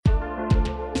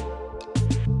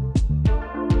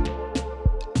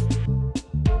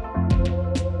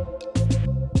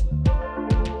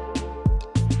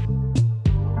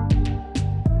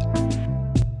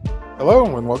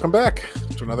welcome back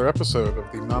to another episode of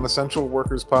the Non-Essential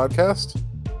Workers Podcast.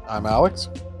 I'm Alex.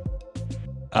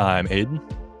 I'm Aiden.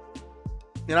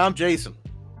 And I'm Jason.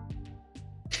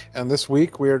 And this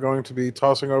week we are going to be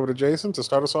tossing over to Jason to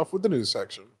start us off with the news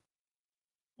section.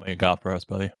 What you got for us,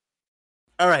 buddy?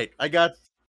 All right, I got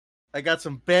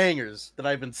some bangers that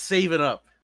I've been saving up.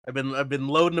 I've been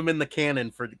loading them in the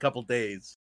cannon for a couple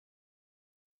days.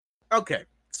 Okay,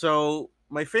 so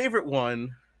my favorite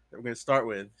one that we're going to start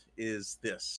with is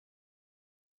this.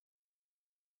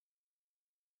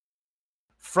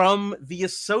 From the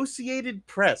Associated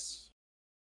Press,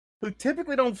 who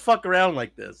typically don't fuck around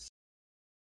like this.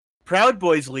 Proud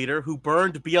Boys leader who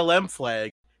burned BLM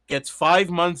flag gets 5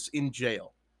 months in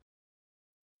jail.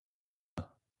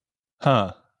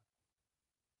 Huh.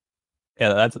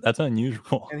 Yeah, that's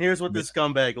unusual. And here's what this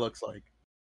scumbag looks like.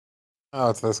 Oh,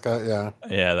 it's this guy, yeah.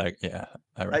 Yeah,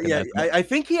 I recognize him. I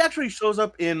think he actually shows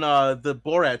up in the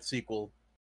Borat sequel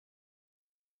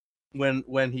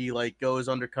when he like goes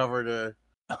undercover to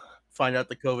find out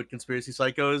the COVID conspiracy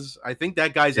psychos. I think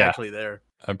that guy's actually there.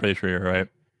 I'm pretty sure you're right.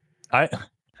 All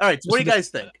right, so what do you guys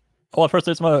think? Well, first,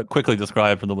 I just want to quickly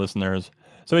describe for the listeners.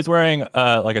 So he's wearing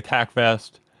like a tack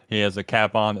vest. He has a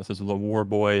cap on that says the War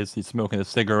Boys. He's smoking a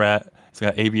cigarette. He's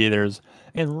got aviators.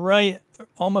 And right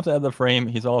almost out of the frame,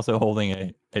 he's also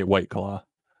holding a White Claw,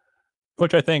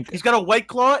 which I think... He's got a White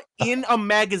Claw in a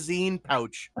magazine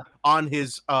pouch on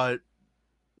his bulletproof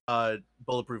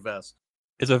vest.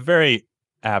 It's a very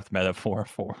apt metaphor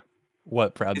for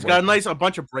what Proud Boys. He's got a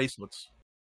bunch of bracelets.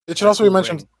 It should also be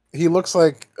mentioned, he looks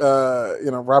like,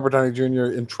 Robert Downey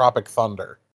Jr. in Tropic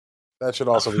Thunder. That should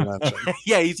also be mentioned.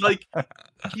 Yeah,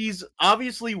 he's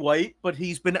obviously white, but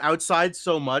he's been outside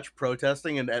so much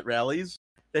protesting and at rallies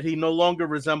that he no longer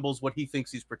resembles what he thinks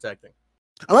he's protecting.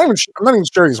 I'm not even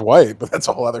sure he's white, but that's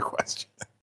a whole other question.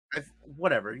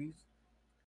 Whatever. He's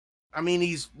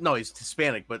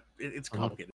Hispanic, but it's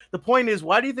complicated. The point is,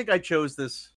 why do you think I chose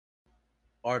this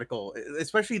article,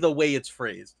 especially the way it's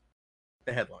phrased,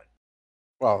 the headline?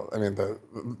 Well, I mean,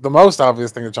 the most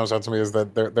obvious thing that jumps out to me is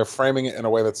that they're framing it in a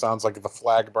way that sounds like the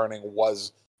flag burning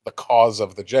was the cause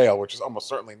of the jail, which is almost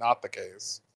certainly not the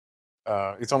case.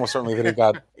 It's almost certainly that he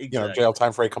got exactly. Jail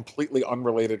time for a completely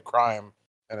unrelated crime,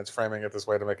 and it's framing it this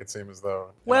way to make it seem as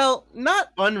though... Well, not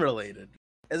unrelated.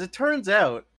 As it turns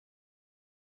out,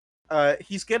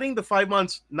 he's getting the 5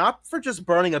 months not for just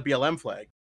burning a BLM flag,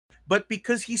 but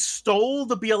because he stole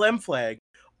the BLM flag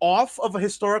off of a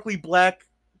historically black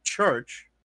church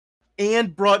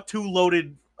and brought 2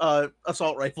 loaded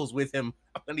assault rifles with him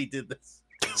when he did this.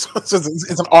 So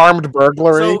it's an armed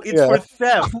burglary. So it's for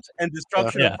theft and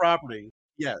destruction of property.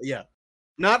 Yeah.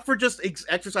 Not for just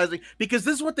exercising, because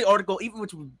this is what the article,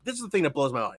 this is the thing that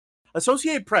blows my mind.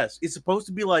 Associated Press is supposed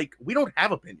to be like, we don't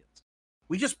have opinions.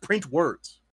 We just print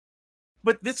words.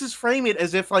 But this is framing it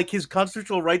as if like his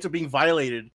constitutional rights are being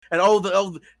violated.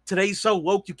 And today's so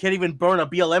woke you can't even burn a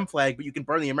BLM flag, but you can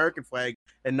burn the American flag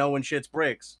and no one shits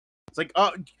bricks. It's like,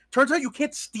 turns out you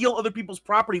can't steal other people's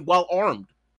property while armed.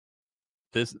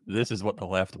 This is what the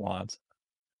left wants.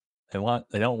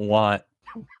 They don't want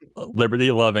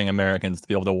liberty-loving Americans to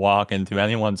be able to walk into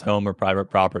anyone's home or private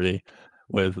property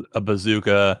with a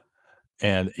bazooka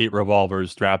and 8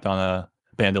 revolvers strapped on a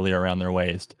bandolier around their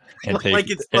waist. And like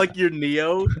you're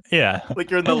Neo? Yeah. Like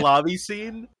you're in the lobby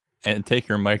scene? And take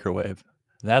your microwave.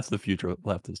 That's the future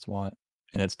leftists want.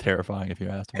 And it's terrifying if you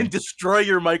ask me. And destroy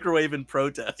your microwave in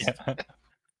protest. Yeah.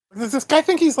 Does this guy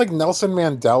think he's like Nelson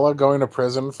Mandela going to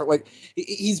prison for like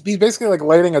he's basically like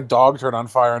lighting a dog turd on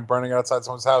fire and burning it outside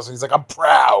someone's house, and he's like, I'm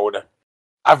proud,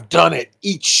 I've done it,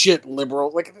 eat shit, liberal.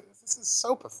 Like, this is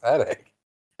so pathetic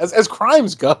as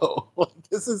crimes go. Like,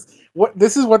 this is what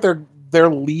their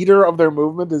leader of their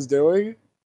movement is doing.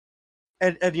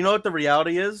 And you know what the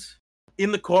reality is?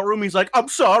 In the courtroom, he's like, I'm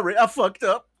sorry, I fucked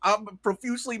up, I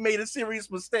profusely made a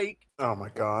serious mistake. Oh my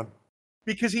god.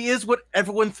 Because he is what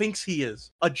everyone thinks he is,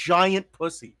 a giant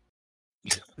pussy.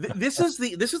 This is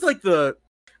like the,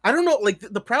 I don't know, like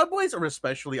the Proud Boys are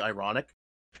especially ironic,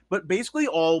 but basically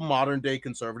all modern day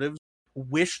conservatives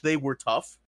wish they were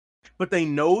tough, but they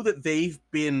know that they've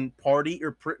been party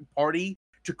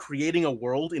to creating a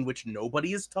world in which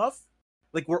nobody is tough.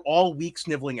 Like, we're all weak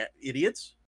sniveling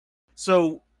idiots.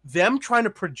 So them trying to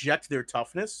project their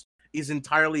toughness is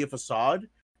entirely a facade,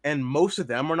 and most of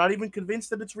them are not even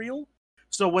convinced that it's real.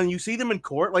 So when you see them in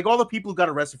court, like all the people who got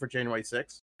arrested for January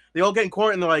 6th, they all get in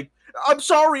court and they're like, I'm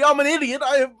sorry, I'm an idiot.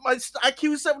 I have my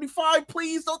IQ 75.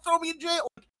 Please don't throw me in jail.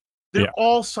 They're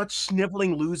all such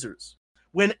sniveling losers.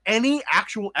 When any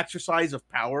actual exercise of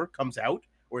power comes out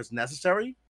or is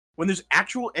necessary, when there's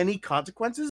any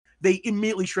consequences, they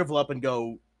immediately shrivel up and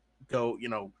go,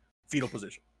 fetal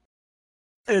position.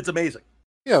 And it's amazing.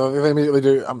 Yeah, they immediately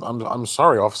do. I'm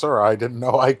sorry, officer. I didn't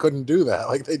know I couldn't do that.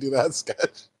 Like they do that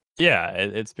sketch. Yeah,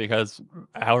 it's because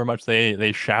however much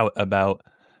they shout about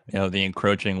the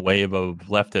encroaching wave of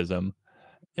leftism,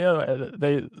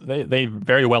 they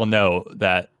very well know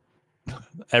that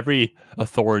every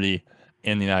authority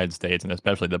in the United States, and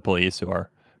especially the police, who are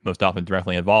most often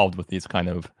directly involved with these kind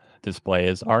of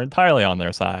displays, are entirely on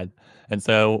their side. And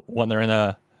so when they're in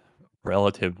a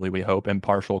relatively, we hope,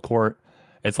 impartial court,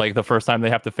 it's like the first time they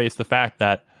have to face the fact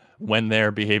that when their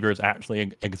behavior is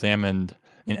actually examined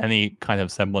in any kind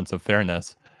of semblance of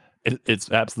fairness,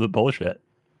 it's absolute bullshit.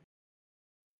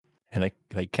 And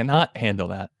they cannot handle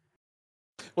that.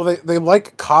 Well, they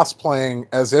like cosplaying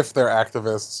as if they're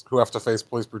activists who have to face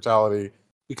police brutality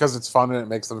because it's fun and it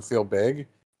makes them feel big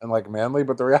and like manly.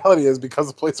 But the reality is, because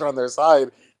the police are on their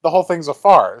side, the whole thing's a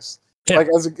farce. Yeah. Like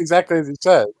exactly as you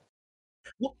said.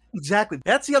 Well, exactly.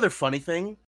 That's the other funny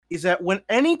thing, is that when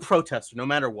any protester, no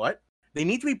matter what, they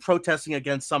need to be protesting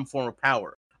against some form of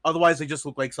power. Otherwise, they just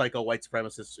look like psycho white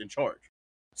supremacists in charge.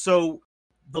 So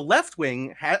the left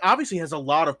wing obviously has a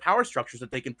lot of power structures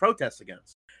that they can protest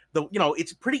against.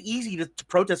 It's pretty easy to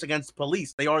protest against the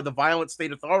police. They are the violent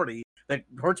state authority that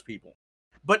hurts people.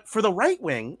 But for the right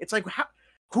wing, it's like,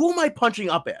 who am I punching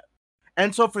up at?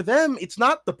 And so for them, it's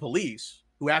not the police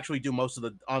who actually do most of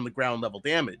the on the ground level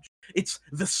damage. It's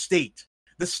the state.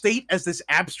 The state as this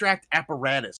abstract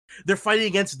apparatus. They're fighting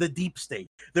against the deep state.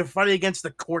 They're fighting against the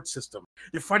court system.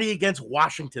 They're fighting against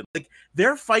Washington. Like,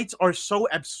 their fights are so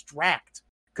abstract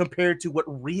compared to what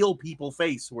real people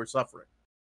face who are suffering.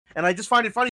 And I just find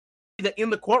it funny that in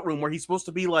the courtroom where he's supposed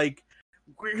to be like,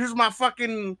 here's my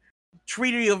fucking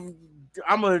treaty of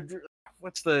I'm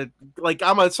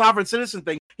a sovereign citizen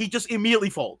thing, he just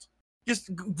immediately folds.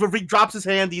 Just drops his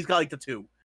hand. He's got like the two.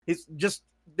 It's just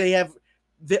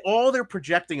all they're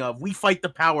projecting of we fight the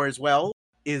power as well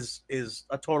is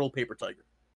a total paper tiger.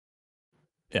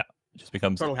 Yeah, it just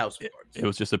becomes total house of cards. It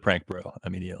was just a prank, bro.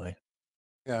 Immediately.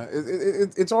 Yeah,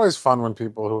 it's always fun when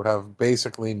people who have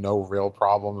basically no real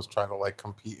problems try to like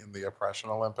compete in the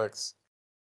oppression Olympics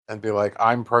and be like,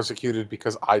 I'm persecuted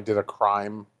because I did a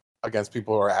crime against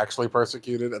people who are actually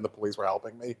persecuted and the police were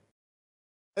helping me.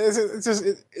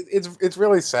 It's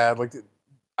really sad. Like,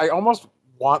 I almost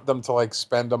want them to like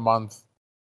spend a month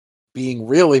being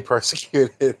really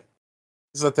persecuted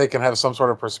so that they can have some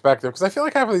sort of perspective. Because I feel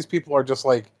like half of these people are just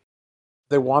like,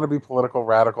 they want to be political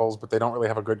radicals, but they don't really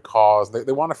have a good cause.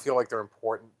 They want to feel like they're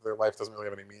important. Their life doesn't really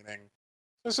have any meaning.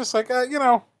 It's just like,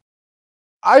 I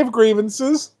have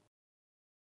grievances.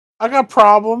 I got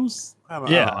problems. I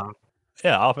don't know.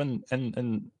 Yeah, often,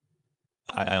 and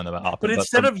I don't know about often. But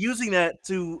instead of using that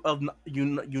to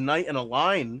unite and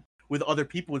align with other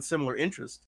people with similar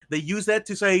interests, they use that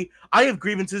to say, I have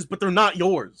grievances, but they're not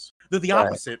yours. They're the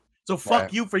opposite. So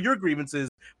fuck you for your grievances,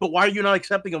 but why are you not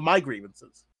accepting of my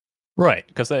grievances? Right,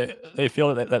 because they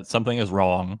feel that something is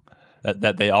wrong,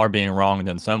 that they are being wronged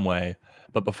in some way,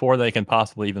 but before they can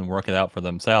possibly even work it out for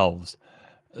themselves,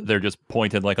 they're just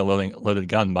pointed like a loaded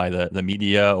gun by the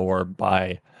media or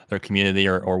by their community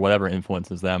or whatever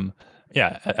influences them.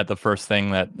 Yeah, at the first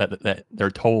thing that they're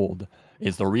told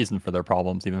is the reason for their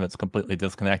problems, even if it's completely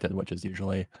disconnected, which is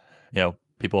usually,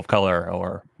 people of color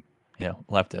or,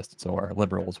 leftists or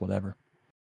liberals, whatever.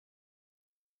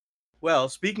 Well,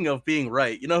 speaking of being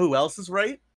right, you know who else is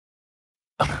right?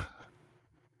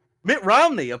 Mitt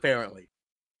Romney, apparently.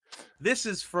 This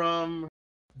is from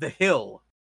The Hill.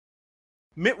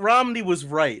 Mitt Romney was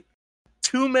right.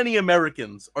 Too many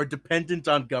Americans are dependent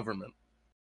on government.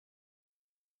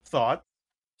 Thought?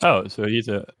 Oh, so he's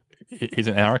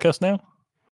an anarchist now?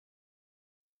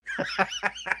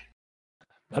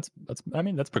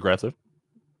 That's progressive.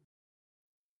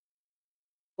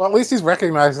 Well, at least he's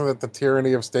recognizing that the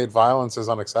tyranny of state violence is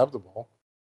unacceptable.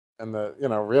 And that,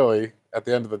 really, at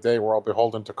the end of the day, we're all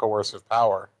beholden to coercive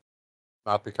power,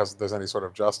 not because there's any sort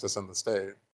of justice in the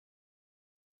state.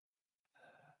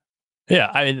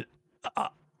 Yeah,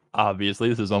 obviously,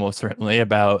 this is almost certainly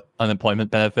about unemployment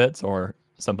benefits or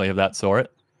something of that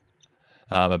sort.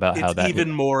 About how that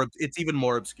it's even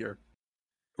more obscure.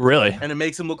 Really? And it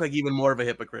makes him look like even more of a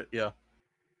hypocrite. Yeah.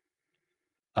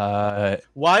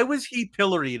 Why was he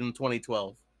pilloried in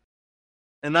 2012?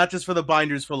 And not just for the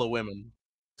binders full of women.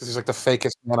 Because he's like the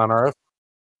fakest man on earth.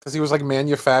 Because he was like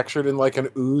manufactured in like an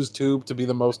ooze tube to be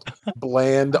the most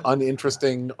bland,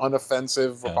 uninteresting,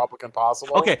 unoffensive Republican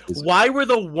possible. Okay, why were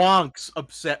the wonks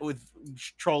upset with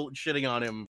shitting on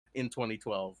him in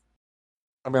 2012?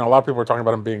 I mean, a lot of people were talking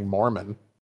about him being Mormon.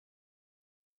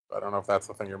 I don't know if that's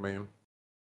the thing you mean.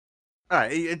 All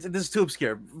right, this is too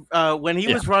obscure. When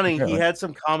he was running, he had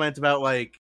some comment about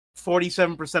like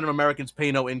 47% of Americans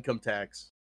pay no income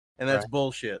tax, and that's Right.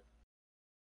 bullshit.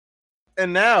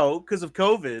 And now, because of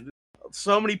COVID,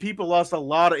 so many people lost a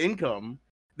lot of income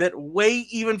that way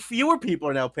even fewer people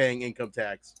are now paying income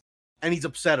tax, and he's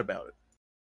upset about it.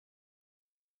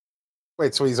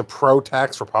 Wait, so he's a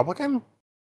pro-tax Republican?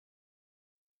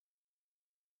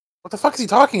 What the fuck is he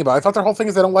talking about? I thought their whole thing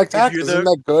is they don't like taxes. Isn't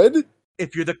that good?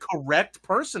 If you're the correct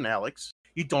person, Alex,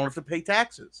 you don't have to pay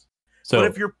taxes. So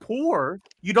but if you're poor,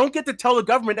 you don't get to tell the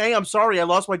government, hey, I'm sorry, I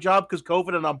lost my job because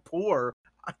COVID and I'm poor.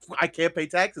 I can't pay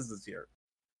taxes this year.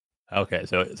 okay,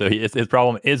 so his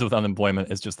problem is with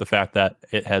unemployment. It's just the fact that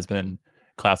it has been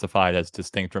classified as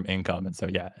distinct from income, and so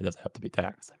yeah, it doesn't have to be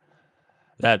taxed.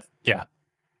 That yeah,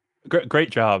 great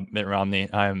job, Mitt Romney.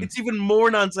 It's even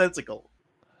more nonsensical,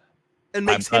 and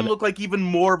makes him look like even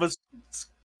more of a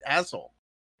asshole.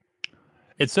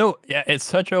 It's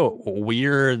such a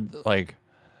weird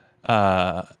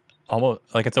almost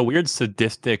like it's a weird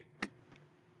sadistic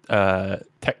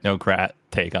technocrat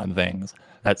take on things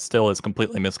that still is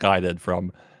completely misguided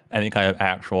from any kind of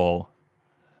actual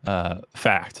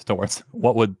fact towards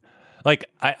what would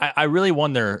I really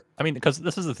wonder. I mean, because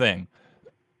this is the thing.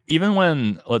 Even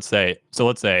when let's say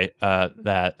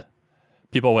that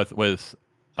people with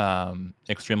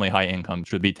extremely high income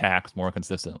should be taxed more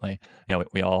consistently. You know,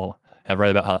 we all have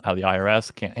read about how the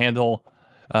IRS can't handle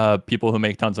people who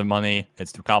make tons of money.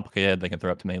 It's too complicated. They can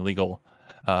throw up too many legal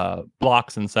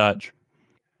blocks and such.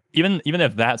 Even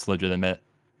if that's legitimate,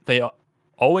 they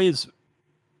always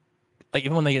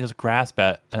even when they just grasp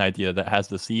at an idea that has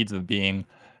the seeds of being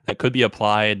that could be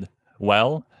applied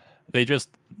well, they just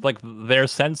their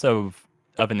sense of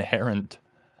inherent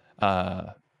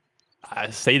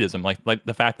sadism, like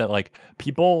the fact that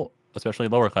people, especially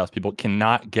lower class people,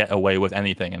 cannot get away with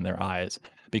anything in their eyes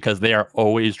because they are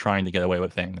always trying to get away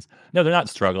with things. No, they're not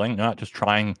struggling. They're not just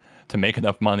trying to make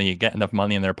enough money, get enough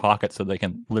money in their pocket so they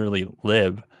can literally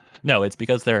live. No, it's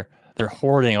because they're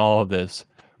hoarding all of this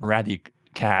ratty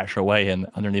cash away and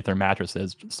underneath their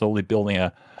mattresses, slowly building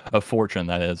a fortune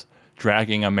that is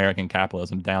dragging American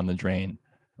capitalism down the drain,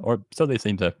 or so they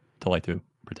seem to like to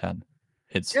pretend.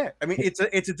 It's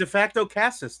a de facto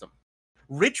caste system.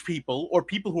 Rich people or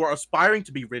people who are aspiring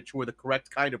to be rich, who are the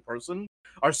correct kind of person,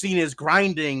 are seen as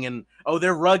grinding and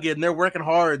they're rugged and they're working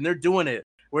hard and they're doing it.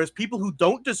 Whereas people who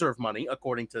don't deserve money,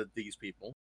 according to these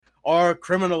people, are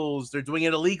criminals. They're doing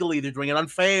it illegally. They're doing it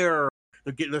unfair.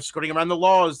 They're skirting around the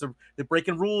laws. They're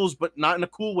breaking rules, but not in a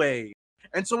cool way.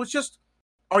 And so it's just,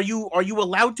 are you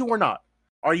allowed to or not?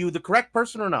 Are you the correct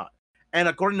person or not? And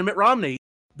according to Mitt Romney,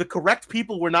 the correct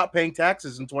people were not paying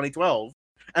taxes in 2012,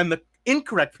 and the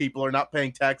incorrect people are not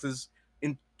paying taxes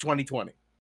in 2020.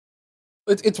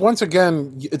 It's once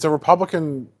again, it's a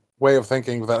Republican way of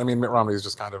thinking that, I mean, Mitt Romney is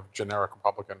just kind of generic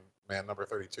Republican man number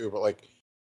 32, but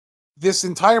this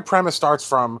entire premise starts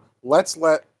from, let's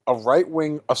let a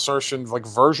right-wing assertion,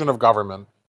 version of government,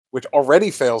 which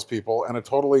already fails people, and a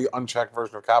totally unchecked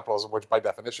version of capitalism, which by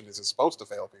definition is supposed to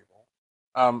fail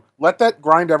people. Let that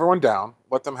grind everyone down.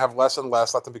 Let them have less and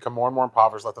less. Let them become more and more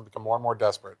impoverished. Let them become more and more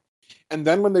desperate. And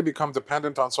then when they become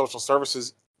dependent on social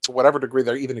services to whatever degree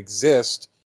they even exist,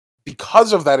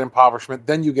 because of that impoverishment,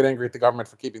 then you get angry at the government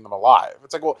for keeping them alive.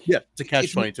 It's like, well, yeah, it's a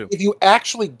catch-22. If you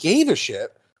actually gave a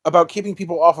shit about keeping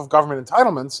people off of government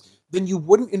entitlements, then you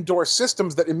wouldn't endorse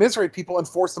systems that immiserate people and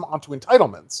force them onto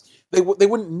entitlements. They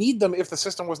wouldn't need them if the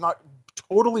system was not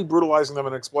totally brutalizing them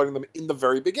and exploiting them in the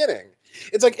very beginning.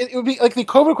 It's like, it would be like the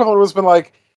COVID equivalent would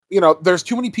have been there's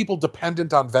too many people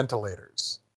dependent on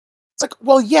ventilators. It's like,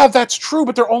 well, yeah, that's true,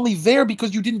 but they're only there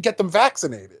because you didn't get them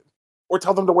vaccinated or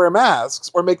tell them to wear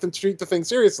masks or make them treat the thing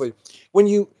seriously. When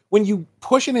you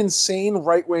push an insane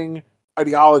right-wing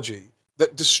ideology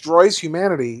that destroys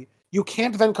humanity, you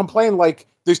can't then complain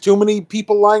there's too many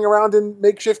people lying around in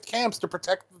makeshift camps to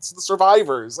protect the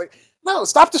survivors. No,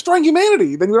 stop destroying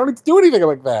humanity. Then we don't need to do anything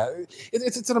like that.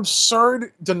 It's an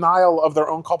absurd denial of their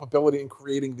own culpability in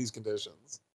creating these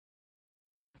conditions.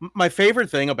 My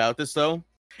favorite thing about this, though,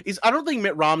 is I don't think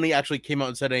Mitt Romney actually came out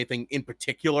and said anything in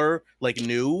particular,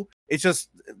 new. It's just,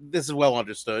 this is well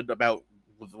understood about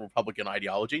the Republican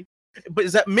ideology. But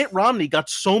is that Mitt Romney got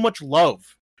so much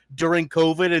love during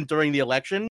COVID and during the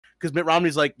election, because Mitt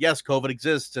Romney's like, yes, COVID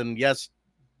exists, and yes,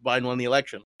 Biden won the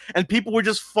election. And people were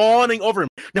just fawning over him.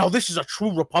 Now, this is a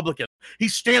true Republican.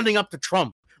 He's standing up to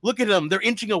Trump. Look at him. They're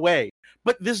inching away.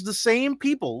 But there's the same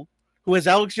people who, as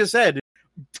Alex just said,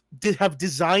 have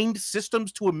designed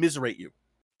systems to immiserate you.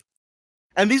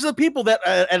 And these are the people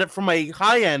that, from a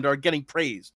high end, are getting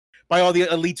praised by all the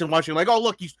elites in Washington. Oh,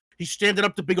 look, he's standing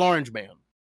up to Big Orange Man.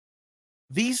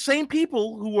 These same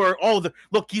people who are,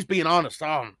 look, he's being honest,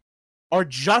 are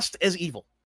just as evil.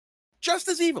 Just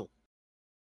as evil.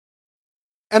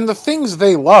 And the things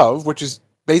they love, which is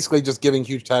basically just giving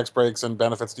huge tax breaks and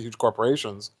benefits to huge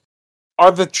corporations,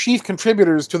 are the chief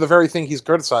contributors to the very thing he's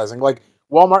criticizing. Like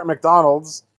Walmart and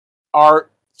McDonald's are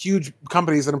huge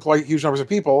companies that employ huge numbers of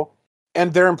people,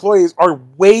 and their employees are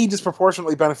way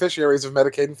disproportionately beneficiaries of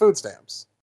Medicaid and food stamps.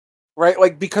 Right?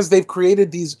 Like, because they've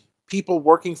created these people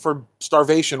working for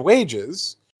starvation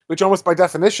wages, which almost by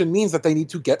definition means that they need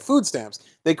to get food stamps.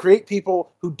 They create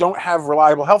people who don't have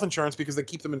reliable health insurance because they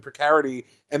keep them in precarity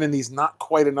and in these not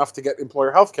quite enough to get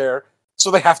employer health care,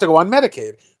 so they have to go on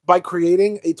Medicaid. By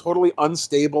creating a totally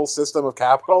unstable system of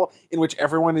capital in which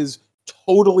everyone is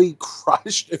totally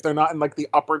crushed if they're not in like the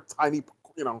upper tiny,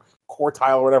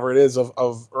 quartile or whatever it is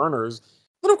of earners,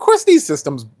 then of course these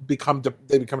systems become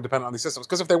dependent on these systems.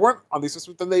 Because if they weren't on these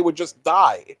systems, then they would just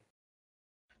die.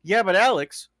 Yeah, but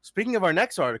Alex, speaking of our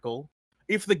next article,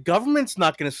 if the government's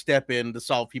not going to step in to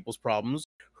solve people's problems,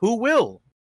 who will?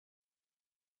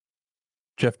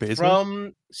 Jeff Bezos?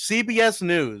 From CBS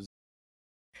News.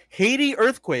 Haiti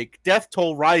earthquake death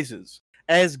toll rises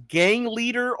as gang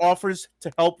leader offers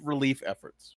to help relief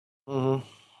efforts. Mm-hmm.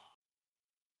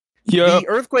 The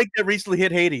earthquake that recently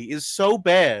hit Haiti is so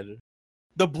bad.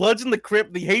 The Bloods and the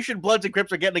Crips, the Haitian Bloods and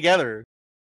Crips are getting together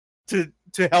to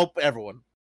help everyone.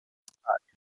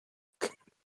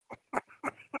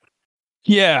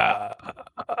 Yeah.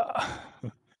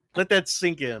 Let that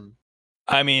sink in.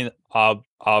 I mean,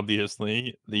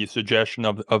 obviously, the suggestion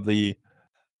of the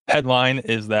headline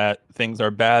is that things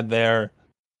are bad there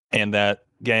and that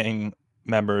gang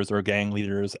members or gang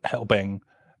leaders helping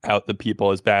out the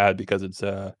people is bad because it's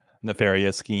a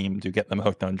nefarious scheme to get them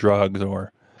hooked on drugs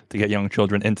or to get young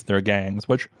children into their gangs,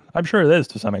 which I'm sure it is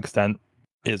to some extent,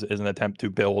 is an attempt to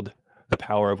build the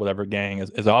power of whatever gang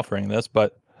is offering this.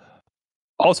 But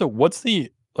also, what's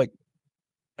the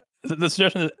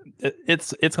suggestion?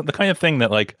 It's the kind of thing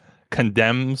that like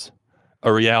condemns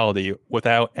a reality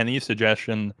without any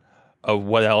suggestion of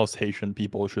what else Haitian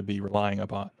people should be relying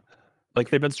upon. Like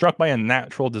they've been struck by a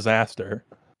natural disaster,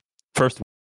 first,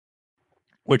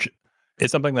 which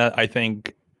is something that I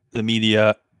think the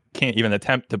media can't even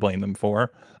attempt to blame them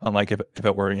for. Unlike if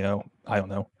it were, I don't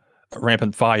know,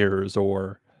 rampant fires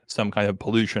or some kind of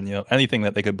pollution, anything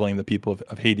that they could blame the people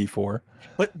of Haiti for.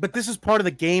 But this is part of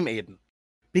the game, Aiden.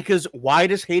 Because why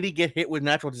does Haiti get hit with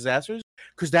natural disasters?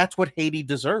 Because that's what Haiti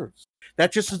deserves.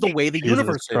 That just is the way the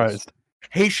universe is.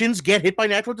 Haitians get hit by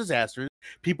natural disasters.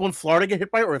 People in Florida get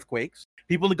hit by earthquakes.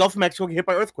 People in the Gulf of Mexico get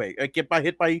hit by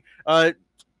hit by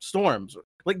storms.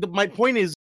 My point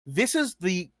is, this is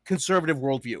the conservative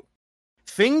worldview.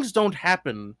 Things don't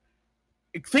happen.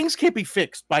 Things can't be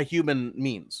fixed by human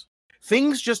means.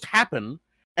 Things just happen,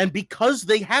 and because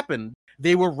they happened,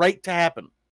 they were right to happen.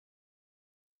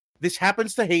 This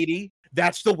happens to Haiti.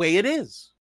 That's the way it is.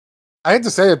 I hate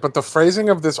to say it, but the phrasing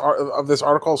of this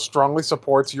article strongly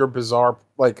supports your bizarre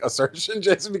assertion,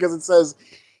 Jason, because it says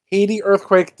Haiti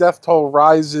earthquake death toll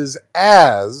rises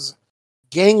as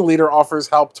gang leader offers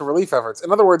help to relief efforts.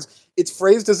 In other words, it's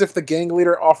phrased as if the gang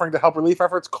leader offering to help relief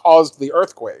efforts caused the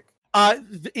earthquake.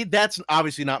 That's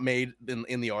obviously not made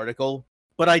in the article,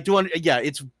 but I do.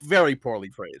 It's very poorly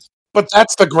phrased. But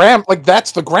that's the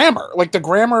that's the grammar. Like the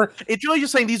grammar, it's really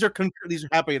just saying these are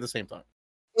happening at the same time.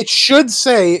 It should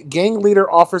say gang leader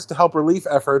offers to help relief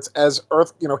efforts as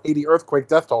Haiti earthquake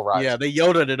death toll rise. Yeah, they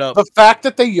Yoda'd it up. The fact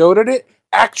that they Yoda'd it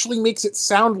actually makes it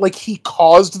sound like he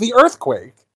caused the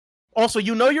earthquake. Also,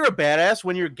 you're a badass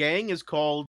when your gang is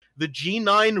called the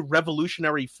G9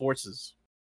 Revolutionary Forces,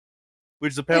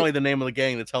 which is apparently the name of the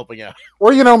gang that's helping out.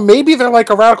 Or maybe they're like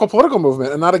a radical political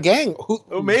movement and not a gang.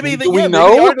 Maybe we know? Maybe the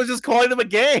article was just calling them a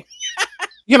gang.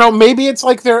 Maybe it's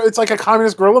like a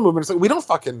communist guerrilla movement. It's like we don't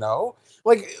fucking know.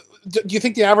 Like, do you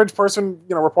think the average person,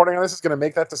 reporting on this is going to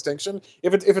make that distinction?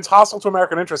 If it's hostile to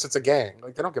American interests, it's a gang.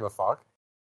 Like, they don't give a fuck.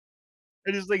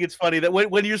 I just think it's funny that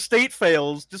when your state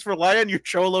fails, just rely on your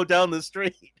cholo down the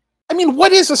street. I mean,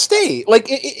 what is a state? Like,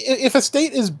 if a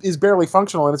state is barely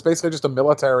functional and it's basically just a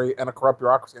military and a corrupt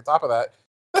bureaucracy on top of that,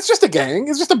 that's just a gang.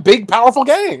 It's just a big, powerful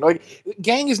gang. Like,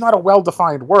 gang is not a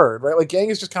well-defined word, right? Like, gang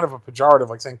is just kind of a pejorative,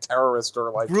 like saying terrorist or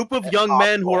like group of young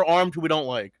men who are armed who we don't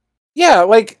like. Yeah,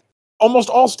 like almost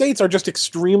all states are just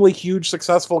extremely huge,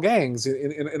 successful gangs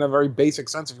in a very basic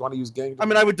sense. If you want to use gang, I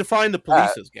mean, I would define the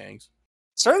police as gangs.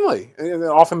 Certainly, and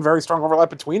often very strong overlap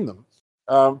between them.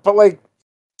 But like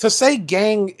to say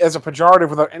gang as a pejorative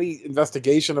without any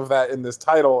investigation of that in this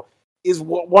title is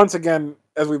once again,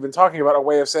 as we've been talking about, a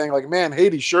way of saying like, man,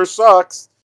 Haiti sure sucks,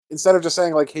 instead of just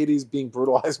saying like Haiti's being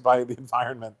brutalized by the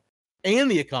environment and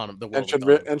the economy,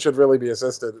 and should really be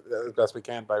assisted as best we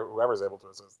can by whoever's able to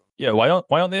assist them. Yeah, why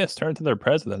don't they just turn to their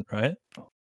president, right?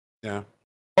 Yeah.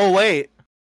 Oh wait,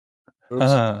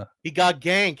 Oops. he got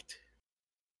ganked.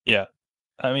 Yeah.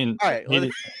 I mean, All right,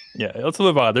 Haiti, yeah, let's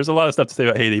move on. There's a lot of stuff to say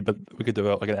about Haiti, but we could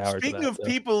devote like an hour to Speaking that. of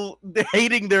people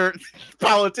hating their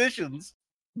politicians,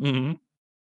 Mhm.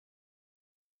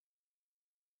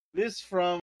 this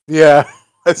from Yeah.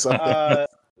 I saw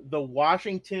that. the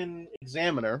Washington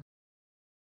Examiner.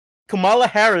 Kamala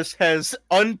Harris has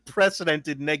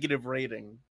unprecedented negative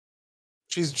rating.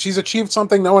 She's achieved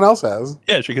something no one else has.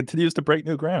 Yeah, she continues to break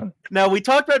new ground. Now, we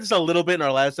talked about this a little bit in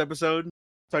our last episode,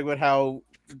 talking about how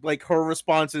like her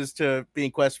responses to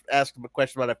being asked a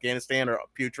question about Afghanistan are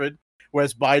putrid,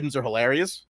 whereas Biden's are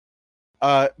hilarious.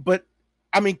 But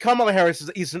I mean, Kamala Harris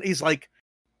is like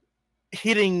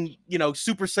hitting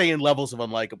Super Saiyan levels of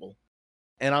unlikable,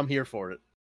 and I'm here for it.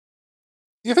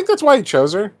 Do you think that's why he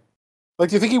chose her? Like,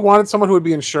 do you think he wanted someone who would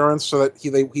be insurance so that he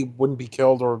wouldn't be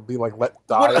killed or be like let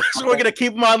die? So we're gonna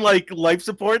keep him on like life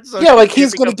support. So yeah, like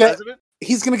he's gonna get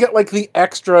president? like the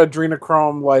extra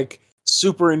adrenochrome like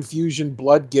super infusion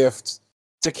blood gift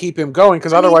to keep him going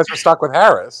because otherwise we're stuck with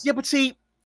Harris. Yeah, but see,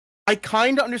 I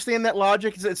kind of understand that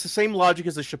logic. It's the same logic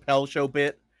as the Chappelle Show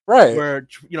bit, Right? Where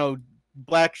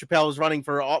Black Chappelle is running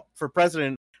for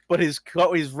president, but his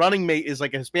running mate is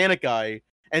like a Hispanic guy,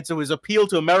 and so his appeal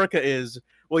to America is,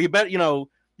 well, you better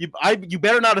you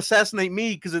better not assassinate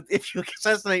me, because if you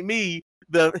assassinate me,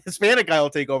 the Hispanic guy will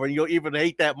take over, and you'll even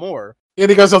hate that more. And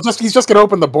he goes, he's just gonna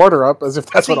open the border up as if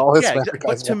that's what all Hispanic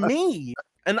guys But to want. me,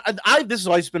 and this has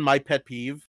always been my pet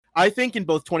peeve. I think in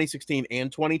both 2016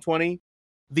 and 2020,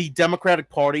 the Democratic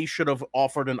Party should have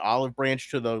offered an olive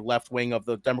branch to the left wing of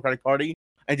the Democratic Party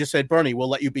and just said, Bernie, we'll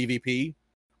let you be VP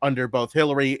under both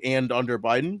Hillary and under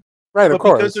Biden. Right, but of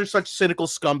course. Because they're such cynical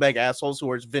scumbag assholes who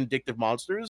are vindictive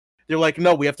monsters, they're like,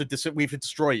 no, we have to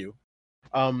destroy you.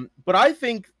 But I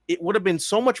think it would have been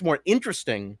so much more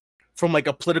interesting from like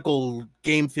a political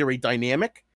game theory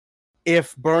dynamic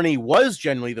if Bernie was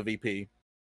genuinely the VP.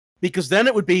 Because then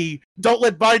it would be, don't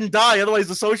let Biden die, otherwise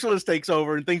the socialist takes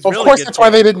over and things. Of course, that's why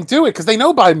they didn't do it, because they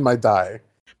know Biden might die.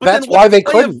 But that's why they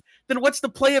couldn't. Then what's the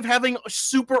play of having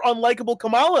super unlikable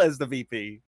Kamala as the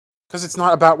VP? Because it's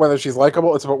not about whether she's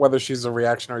likable; it's about whether she's a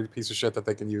reactionary piece of shit that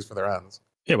they can use for their ends.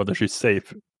 Yeah, whether she's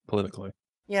safe politically.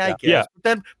 Yeah, I guess.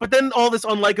 Yeah. But then all this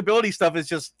unlikability stuff is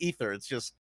just ether. It's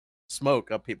just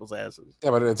smoke up people's asses. Yeah,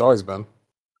 but it's always been.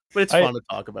 But it's fun to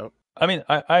talk about. I mean,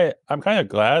 I'm kind of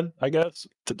glad, I guess,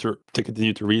 to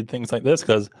continue to read things like this,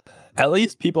 because at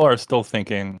least people are still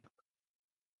thinking,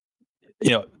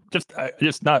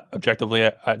 just not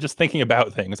objectively, just thinking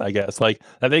about things, I guess, like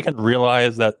that they can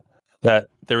realize that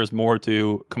there is more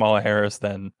to Kamala Harris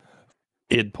than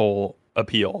id poll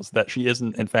appeals, that she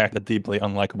isn't, in fact, a deeply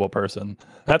unlikable person.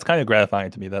 That's kind of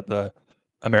gratifying to me, that the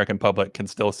American public can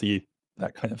still see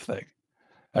that kind of thing.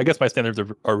 I guess my standards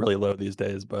are really low these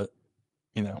days, but,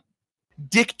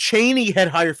 Dick Cheney had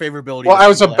higher favorability. Well, I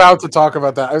was about to talk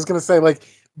about that. I was going to say, like,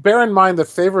 bear in mind that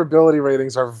favorability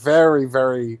ratings are very,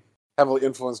 very heavily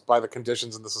influenced by the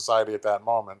conditions in the society at that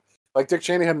moment. Like, Dick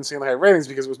Cheney hadn't seen high ratings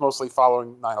because it was mostly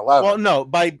following 9/11. Well, no,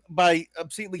 by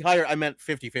obscenely higher, I meant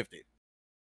 50-50.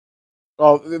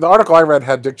 Well, the article I read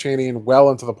had Dick Cheney in well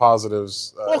into the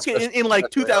positives. Okay, in like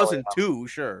 2002,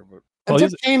 sure. And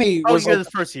Dick Cheney was the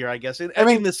first year, I guess. I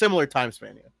mean, the similar time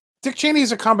span. Yeah. Dick Cheney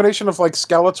is a combination of like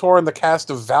Skeletor and the cast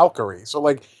of Valkyrie. So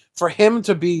like for him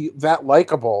to be that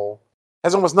likable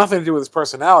has almost nothing to do with his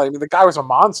personality. I mean, the guy was a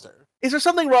monster. Is there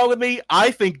something wrong with me? I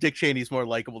think Dick Cheney's more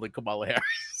likable than Kamala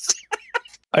Harris.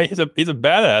 He's a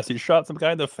badass. He shot some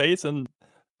guy in the face and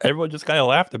everyone just kind of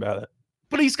laughed about it.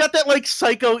 But he's got that like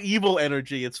psycho evil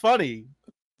energy. It's funny.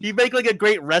 He'd make like a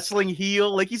great wrestling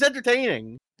heel. Like he's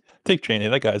entertaining. Dick Cheney,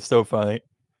 that guy's so funny.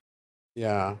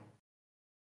 Yeah.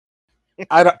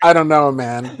 I don't know,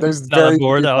 man. There's very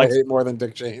few people I hate more than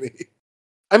Dick Cheney.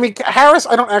 I mean, Harris,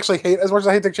 I don't actually hate as much as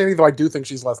I hate Dick Cheney, though I do think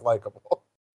she's less likable.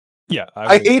 Yeah,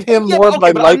 I hate him more than I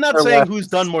like. I'm not saying who's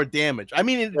done more damage. I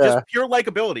mean, just pure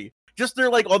likability. Just their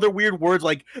like other weird words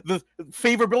like the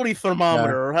favorability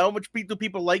thermometer or how much do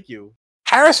people like you.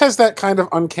 Harris has that kind of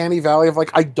uncanny valley of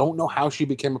like, I don't know how she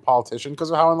became a politician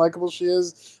because of how unlikable she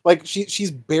is. Like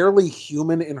she's barely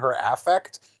human in her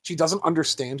affect. She doesn't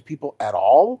understand people at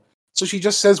all. So she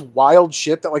just says wild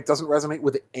shit that like doesn't resonate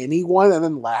with anyone and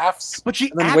then laughs. But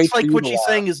she acts like what she's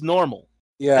saying is normal.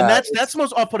 Yeah. And that's the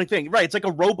most off-putting thing. Right. It's like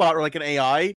a robot or like an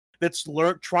AI that's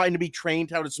trying to be trained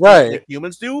how to speak like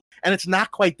humans do, and it's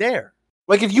not quite there.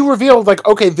 Like if you revealed like,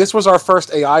 okay, this was our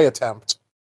first AI attempt,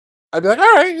 I'd be like,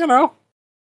 all right,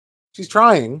 she's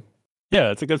trying.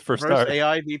 Yeah, it's a good first start.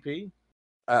 AI VP?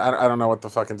 I don't know what the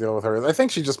fucking deal with her is. I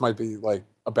think she just might be like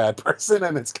a bad person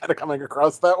and it's kind of coming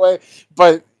across that way.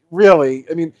 But really,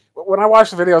 I mean, when I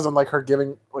watch the videos on like her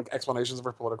giving like explanations of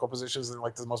her political positions and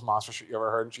like the most monster shit you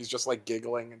ever heard, and she's just like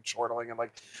giggling and chortling and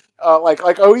like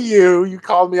oh you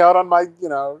called me out on my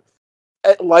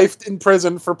life in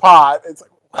prison for pot. It's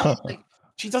like what? Like,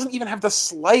 she doesn't even have the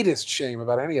slightest shame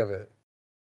about any of it.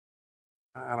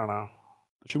 I don't know.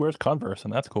 She wears Converse,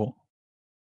 and that's cool.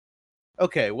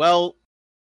 Okay, well,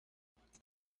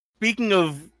 speaking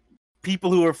of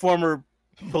people who are former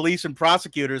police and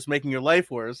prosecutors making your life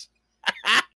worse,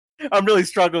 I'm really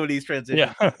struggling with these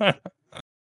transitions. Yeah.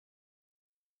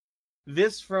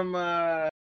 This from where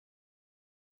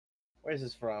is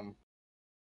this from?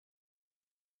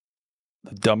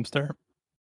 The dumpster.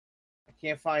 I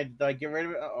can't find. Did I get rid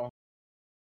of it? Uh-oh.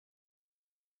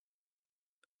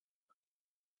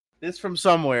 This from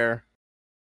somewhere.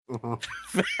 Let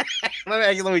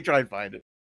me try and find it.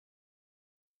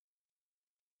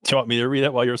 Do you want me to read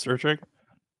it while you're searching?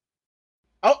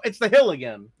 Oh, it's The Hill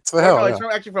again. It's The Hill. No, Yeah. it's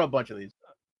actually from a bunch of these.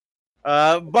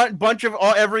 Bunch of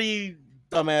every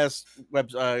dumbass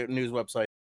news website.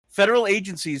 Federal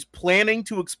agencies planning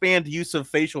to expand use of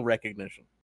facial recognition.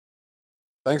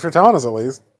 Thanks for telling us, at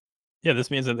least. Yeah, this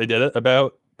means that they did it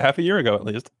about half a year ago, at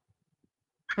least.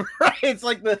 Right? It's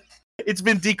like it's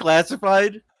been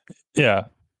declassified. Yeah.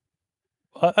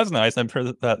 Well, that's nice. I'm sure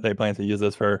that they plan to use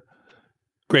this for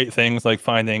great things like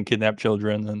finding kidnapped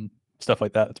children and stuff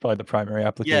like that. It's probably the primary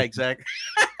application. Yeah, exactly.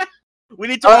 We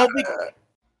need to all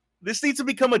this needs to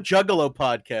become a Juggalo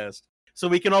podcast, so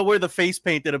we can all wear the face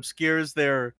paint that obscures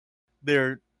their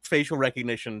facial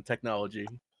recognition technology.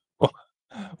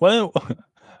 Well,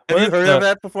 Have you heard of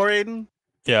that before, Aiden?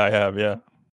 Yeah, I have. Yeah.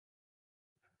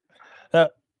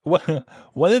 What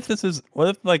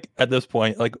if like at this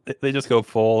point, like they just go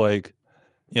full like,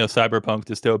 cyberpunk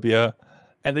dystopia,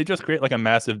 and they just create like a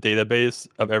massive database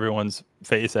of everyone's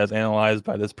face as analyzed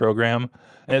by this program,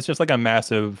 and it's just like a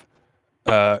massive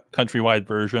countrywide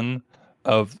version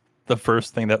of the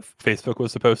first thing that Facebook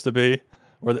was supposed to be,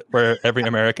 where every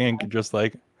American could just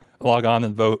like log on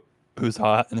and vote who's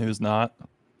hot and who's not.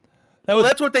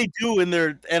 That's what they do in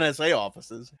their NSA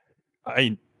offices.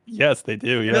 Yes, they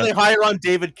do. Yeah. And then they hire on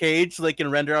David Cage so they can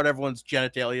render out everyone's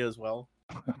genitalia as well.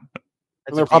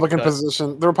 The Republican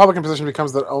position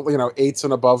becomes that 8s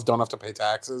and above don't have to pay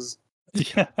taxes.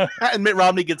 Yeah. And Mitt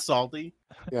Romney gets salty.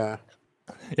 Yeah.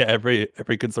 Yeah, every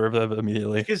conservative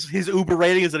immediately. His Uber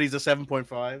rating is that he's a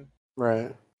 7.5. Right.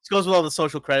 This goes with all the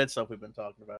social credit stuff we've been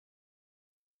talking about.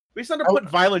 We just need to put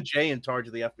Violent J in charge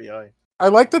of the FBI. I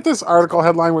like that this article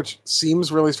headline, which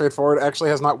seems really straightforward,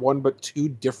 actually has not one but two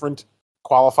different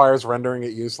qualifiers rendering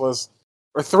it useless.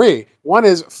 Or three. One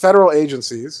is federal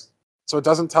agencies, so it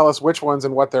doesn't tell us which ones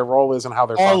and what their role is and how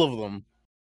they're all of them.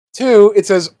 Two, it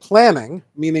says planning,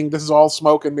 meaning this is all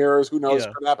smoke and mirrors, who knows,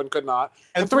 could happen, could not.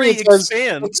 And three, it says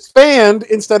expand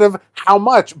instead of how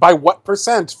much, by what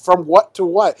percent, from what to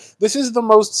what. This is the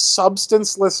most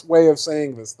substanceless way of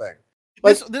saying this thing.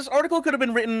 Like, this article could have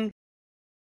been written,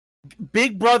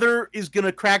 Big Brother is going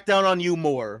to crack down on you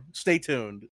more. Stay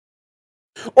tuned.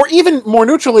 Or even more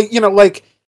neutrally, like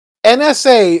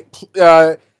NSA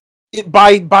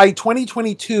by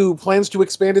 2022 plans to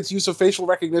expand its use of facial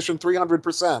recognition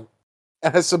 300%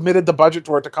 and has submitted the budget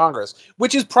for it to Congress,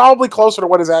 which is probably closer to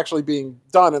what is actually being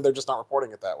done, and they're just not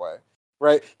reporting it that way,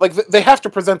 right? Like, they have to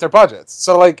present their budgets.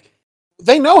 So, like,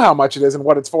 they know how much it is and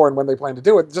what it's for and when they plan to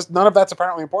do it. Just none of that's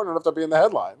apparently important enough to be in the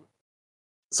headline.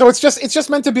 So it's just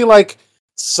meant to be like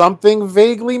something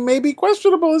vaguely maybe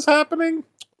questionable is happening.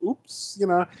 Oops,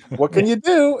 what can you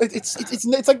do? It's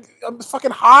like I'm fucking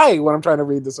high when I'm trying to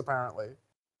read this. Apparently,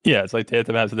 yeah, it's like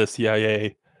tantamount to the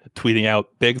CIA tweeting out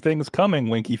big things coming,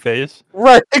 winky face.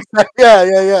 Right? Exactly.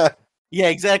 Yeah.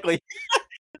 Exactly.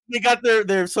 They got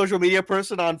their social media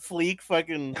person on fleek,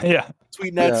 fucking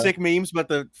tweeting out sick memes about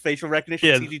the facial recognition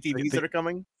CCTVs that are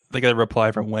coming. They got a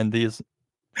reply from Wendy's.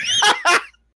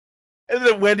 And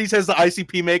then Wendy's has the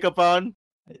ICP makeup on.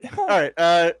 All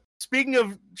right. Speaking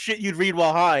of shit you'd read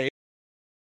while high,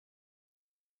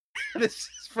 this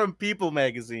is from People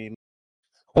magazine.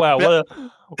 Wow, what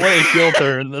a heel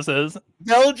turn this is.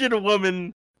 Belgian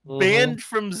woman banned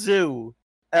from zoo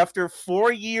after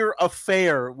 4-year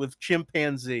affair with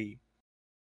chimpanzee.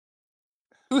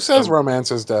 Who says romance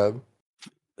is dead?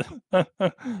 So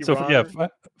yeah,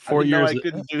 4 years. I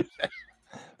couldn't do that.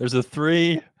 There's a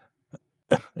 3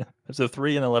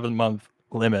 and 11 month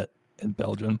limit in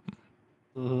Belgium.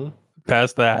 Mm-hmm.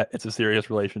 Past that, it's a serious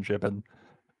relationship, and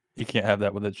you can't have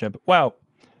that with a chimp. Wow.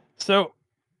 So,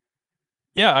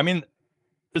 yeah, I mean,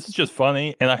 this is just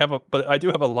funny, and I do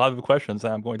have a lot of questions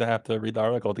that I'm going to have to read the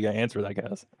article to get answered, I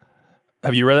guess.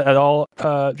 Have you read it at all,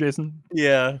 Jason?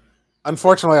 Yeah.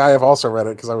 Unfortunately, I have also read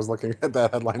it because I was looking at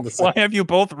that headline. Why have you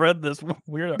both read this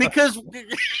weird? Because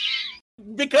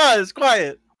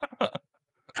quiet.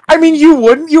 I mean, you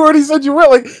wouldn't. You already said you would.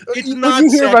 Like, It's when not.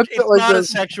 you hear about shit It's like not a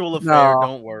this, sexual affair. No.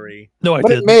 Don't worry. No, I but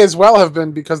didn't. it may as well have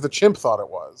been because the chimp thought it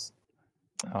was.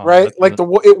 Oh, Right? Like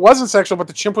it wasn't sexual, but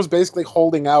the chimp was basically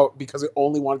holding out because it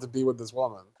only wanted to be with this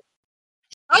woman.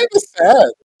 Kind of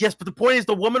sad. Yes, but the point is,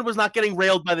 the woman was not getting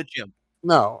railed by the chimp.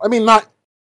 No, I mean not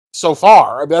so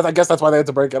far. I guess that's why they had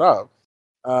to break it up.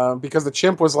 Because the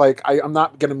chimp was like, I'm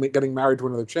not getting married to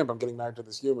another chimp. I'm getting married to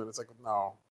this human. It's like,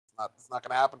 no, it's not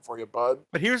going to happen for you, bud.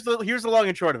 But here's the long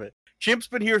and short of it. Chimp's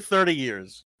been here 30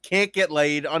 years. Can't get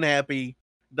laid. Unhappy.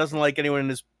 Doesn't like anyone in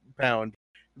his pound.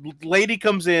 Lady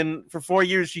comes in for 4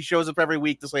 years. She shows up every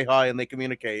week to say hi, and they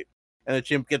communicate. And the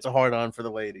chimp gets a hard on for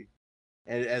the lady.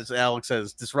 And as Alex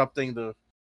says, disrupting the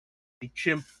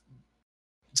chimp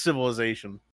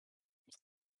civilization.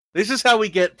 This is how we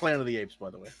get Planet of the Apes, by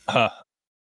the way. I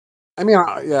mean,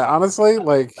 yeah, honestly,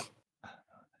 like,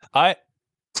 I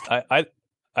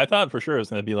thought for sure it was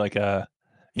going to be like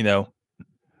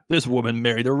this woman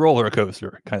married a roller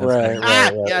coaster kind of thing.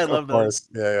 Right. Yeah, I love those.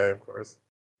 Yeah, of course.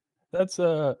 That's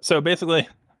so basically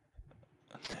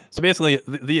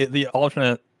the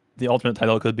alternate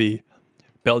title could be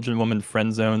Belgian woman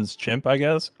friend zones chimp, I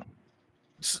guess.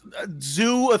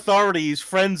 Zoo authorities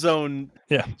friend zone.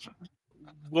 Yeah.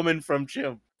 Woman from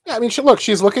chimp. Yeah, I mean,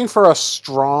 she's looking for a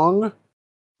strong,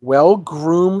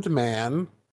 well-groomed man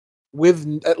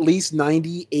with at least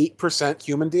 98%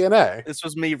 human DNA. This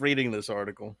was me reading this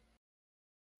article.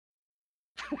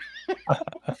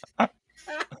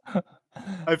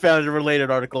 I found a related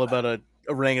article about a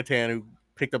orangutan who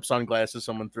picked up sunglasses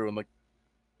someone threw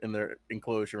in their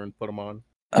enclosure and put them on.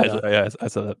 I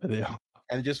saw that video.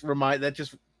 And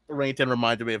orangutan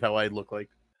reminded me of how I look like.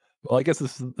 Well, I guess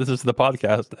this is the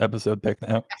podcast episode pick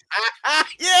now.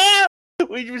 Yeah,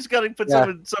 we just got to put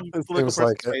some political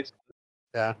like space.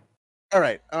 Yeah. All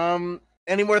right.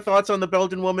 Any more thoughts on the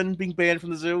Belgian woman being banned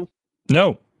from the zoo?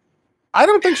 No. I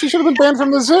don't think she should have been banned from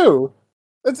the zoo.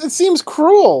 It seems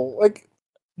cruel. Like,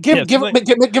 give him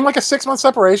like a 6-month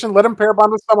separation, let him pair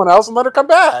bond with someone else, and let her come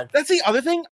back. That's the other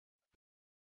thing.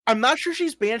 I'm not sure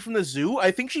she's banned from the zoo.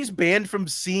 I think she's banned from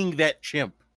seeing that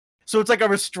chimp. So it's like a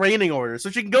restraining order. So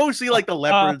she can go see like the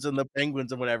leopards and the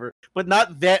penguins and whatever, but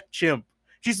not that chimp.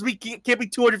 She can't be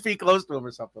 200 feet close to him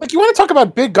or something. Like, you want to talk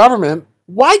about big government?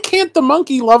 Why can't the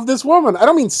monkey love this woman? I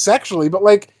don't mean sexually, but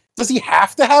like, does he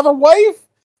have to have a wife?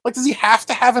 Like, does he have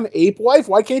to have an ape wife?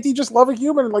 Why can't he just love a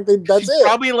human? And like, that's it.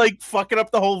 Probably like fucking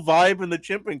up the whole vibe in the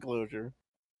chimp enclosure,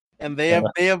 and they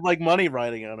have like money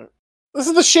riding on it. This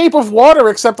is The Shape of Water,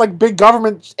 except like big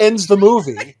government ends the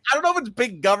movie. I don't know if it's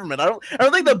big government. I don't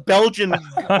think the Belgian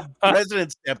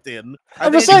president stepped in.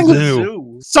 I'm just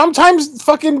saying, sometimes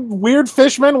fucking weird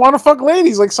fishmen want to fuck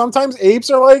ladies. Like, sometimes apes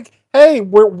are like, hey,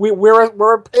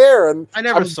 we're a pair. And I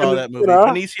never saw that movie.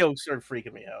 Benicio started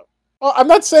freaking me out. Well, I'm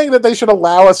not saying that they should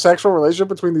allow a sexual relationship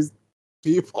between these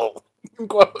people, in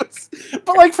quotes.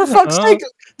 But like, for fuck's sake,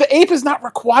 the ape is not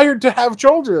required to have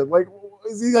children. Like,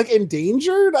 is he like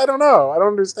endangered? I don't know. I don't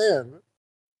understand.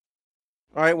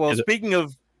 All right. Well, speaking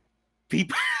of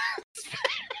people,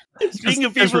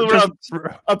 who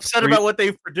are upset about what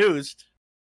they've produced,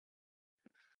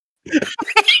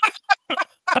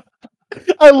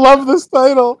 I love this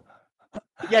title.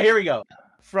 Yeah, here we go.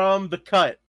 From The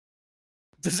Cut.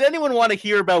 Does anyone want to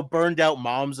hear about burned out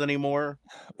moms anymore?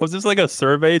 Was this like a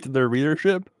survey to their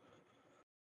readership?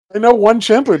 I know one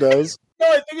chimp who does. No,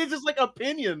 I think it's just like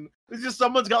opinion. It's just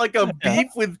someone's got like a beef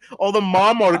with all the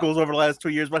mom articles over the last 2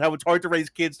 years about how it's hard to raise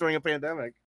kids during a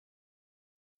pandemic.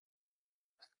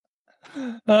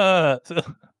 What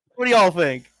do y'all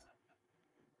think?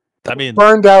 I mean,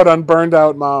 burned out on burned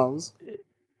out moms.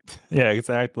 Yeah,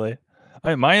 exactly. I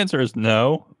mean, my answer is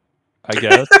no, I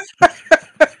guess.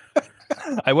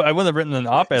 I wouldn't have written an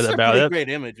op-ed about it. Great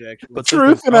image, actually. But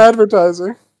truth in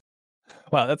advertising.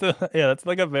 Wow, that's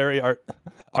like a very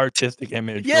artistic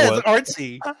image. Yeah, it's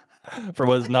artsy. For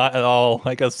what is not at all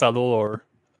like a subtle or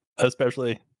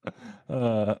especially.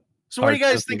 So, what do you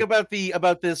guys think about the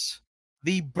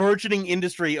burgeoning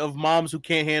industry of moms who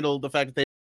can't handle the fact that they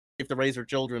have to raise their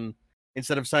children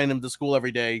instead of sending them to school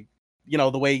every day? You know,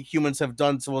 the way humans have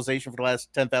done civilization for the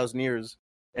last 10,000 years,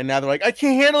 and now they're like, I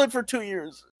can't handle it for 2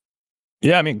 years.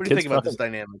 Yeah, I mean, what do you think about this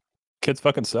dynamic? Kids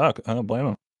fucking suck. I don't blame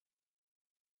them.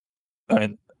 I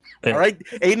mean, all right,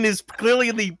 Aiden is clearly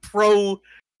in the pro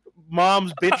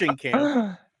mom's bitching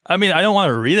camp. I mean, I don't want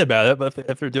to read about it, but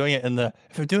if they're doing it in the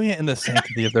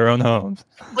sanctity of their own homes.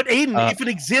 But Aiden, if it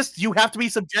exists, you have to be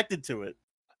subjected to it.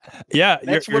 Yeah,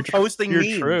 that's what posting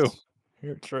means. True.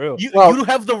 You're true. You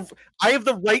have I have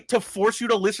the right to force you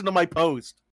to listen to my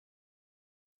post.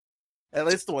 At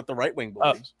least what the right wing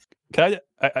believes. Can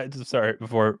I just sorry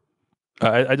before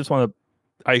I just want to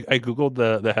I googled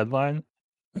the headline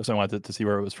because I wanted to see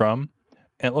where it was from,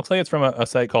 and it looks like it's from a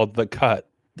site called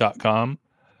thecut.com,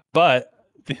 but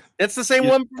it's the same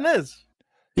one from this.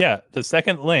 Yeah, the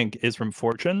second link is from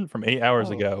Fortune from 8 hours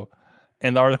ago,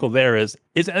 and the article there is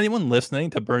anyone listening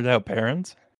to Burned Out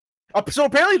Parents? So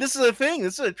apparently this is a thing.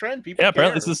 This is a trend. People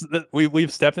apparently this is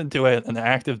we've stepped into an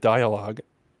active dialogue.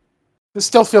 This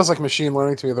still feels like machine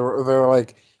learning to me. They're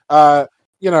like,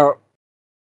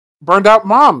 burned out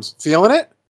moms, feeling it?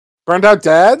 Burned out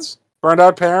dads? Burned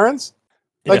out parents?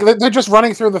 Like they're just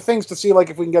running through the things to see like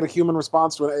if we can get a human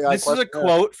response to an AI This question. is a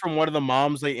quote from one of the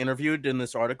moms they interviewed in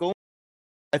this article.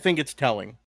 I think it's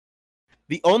telling.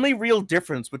 The only real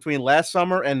difference between last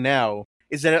summer and now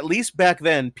is that at least back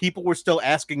then, people were still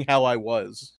asking how I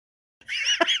was.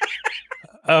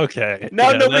 Okay.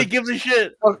 Now nobody gives a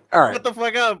shit. All right. What the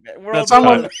fuck up? We're all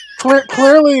someone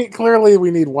clearly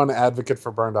we need one advocate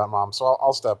for burned out moms, so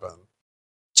I'll step in.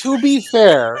 To be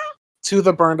fair to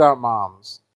the burned out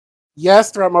moms,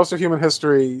 yes, throughout most of human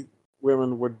history,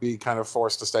 women would be kind of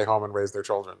forced to stay home and raise their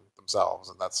children themselves,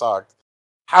 and that sucked.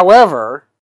 However,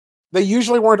 they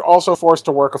usually weren't also forced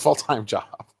to work a full-time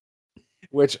job,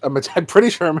 which I'm pretty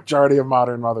sure a majority of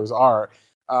modern mothers are.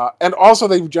 And also,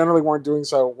 they generally weren't doing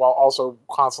so while also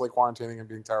constantly quarantining and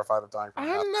being terrified of dying.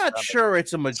 I'm not sure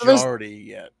it's a majority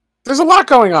yet. There's a lot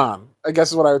going on, I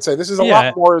guess is what I would say. This is a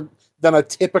lot more than a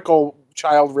typical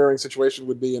child-rearing situation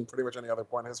would be in pretty much any other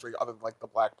point in history other than like the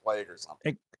Black Plague or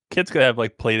something. Kids could have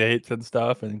like play dates and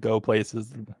stuff and go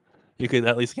places. You could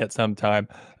at least get some time.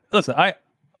 Listen,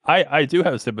 I do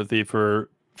have sympathy for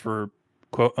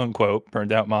quote unquote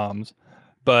burned out moms,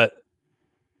 but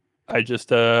I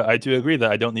just I do agree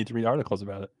that I don't need to read articles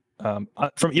about it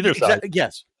from either side.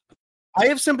 Yes, I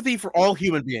have sympathy for all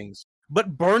human beings,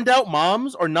 but burned out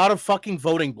moms are not a fucking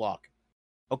voting block.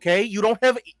 Okay, you don't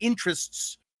have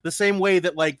interests the same way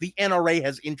that like the NRA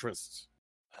has interests.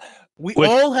 We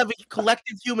all have a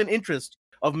collective human interest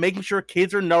of making sure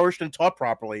kids are nourished and taught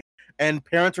properly, and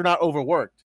parents are not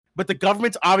overworked. But the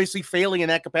government's obviously failing in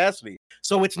that capacity,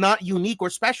 so it's not unique or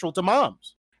special to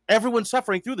moms. Everyone's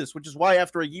suffering through this, which is why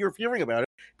after a year of hearing about it,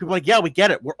 people are like, yeah, we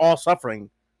get it. We're all suffering.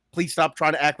 Please stop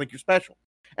trying to act like you're special.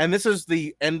 And this is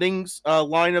the endings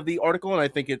line of the article, and I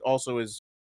think it also is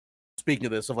speaking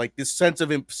of this, of like this sense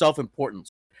of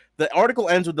self-importance. The article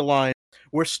ends with the line,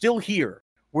 "We're still here.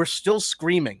 We're still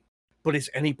screaming. But is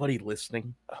anybody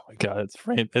listening?" Oh my god, it's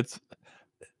framed. This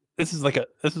is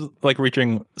like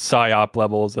reaching psyop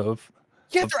levels of.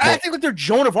 Yeah, they're acting like they're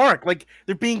Joan of Arc, like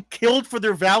they're being killed for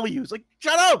their values. Like,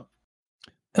 shut up!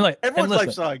 And like everyone's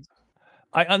life sucks.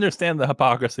 I understand the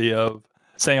hypocrisy of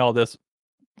saying all this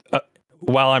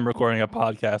while I'm recording a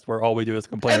podcast where all we do is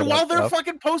complain. And while they're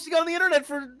fucking posting on the internet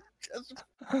for.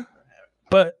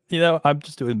 But I'm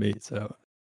just doing me. So.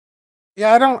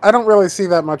 Yeah, I don't really see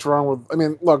that much wrong with. I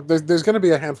mean, look, there's going to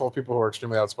be a handful of people who are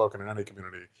extremely outspoken in any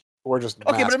community who are just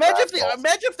okay. But imagine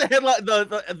if the headline,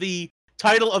 the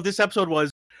title of this episode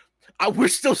was, "We're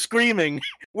still screaming.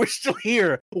 We're still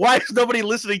here. Why is nobody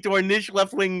listening to our niche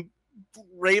left-wing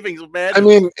ravings of madness?" I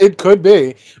mean, it could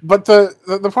be, but the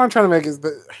point I'm trying to make is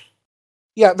that,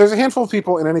 yeah, there's a handful of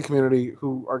people in any community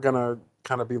who are going to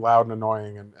kind of be loud and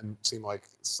annoying and seem like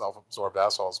self-absorbed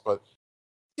assholes, but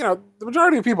the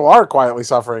majority of people are quietly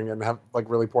suffering and have like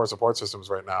really poor support systems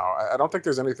right now. I don't think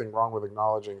there's anything wrong with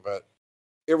acknowledging that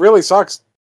it really sucks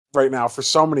right now for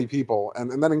so many people,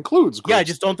 and that includes groups. Yeah, I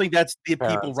just don't think that's the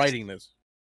people writing this.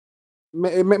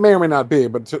 It may or may not be,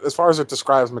 but as far as it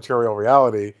describes material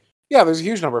reality, yeah, there's a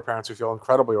huge number of parents who feel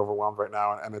incredibly overwhelmed right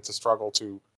now, and it's a struggle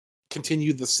to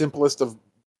continue the simplest of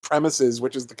premises,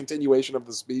 which is the continuation of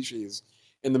the species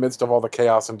in the midst of all the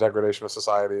chaos and degradation of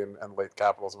society and late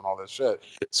capitalism and all this shit.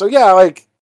 So yeah, like,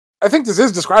 I think this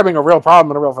is describing a real problem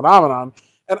and a real phenomenon.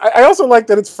 And I also like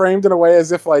that it's framed in a way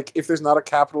as if, like, if there's not a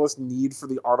capitalist need for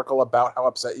the article about how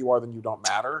upset you are, then you don't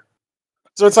matter.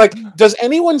 So it's like, does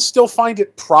anyone still find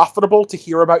it profitable to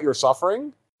hear about your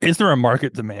suffering? Is there a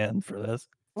market demand for this?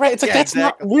 Right. It's like, that's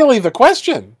exactly. Not really the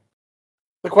question.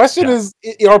 The question is,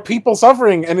 are people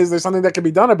suffering, and is there something that can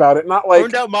be done about it? Not like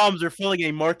burned out moms are filling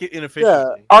a market inefficiency.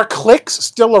 Yeah. Are clicks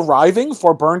still arriving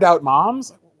for burned out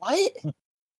moms? What?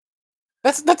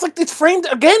 That's like, it's framed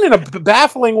again in a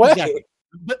baffling way. Exactly.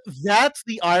 But that's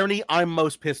the irony I'm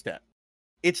most pissed at.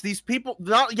 It's these people.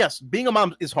 Yes, being a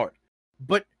mom is hard,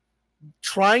 but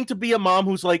trying to be a mom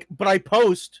who's like, but I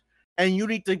post, and you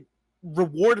need to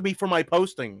reward me for my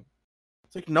posting.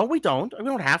 It's like, no, we don't. We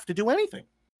don't have to do anything.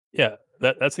 Yeah,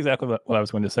 that's exactly what I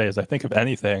was going to say. Is I think if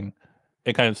anything,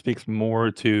 it kind of speaks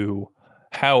more to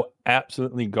how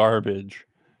absolutely garbage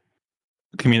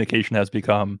communication has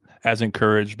become, as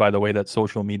encouraged by the way that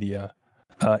social media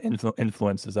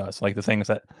influences us, like the things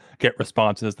that get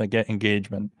responses, that get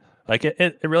engagement. Like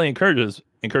it really encourages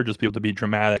people to be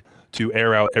dramatic, to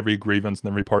air out every grievance in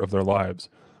every part of their lives,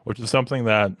 which is something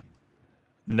that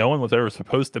no one was ever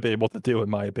supposed to be able to do, in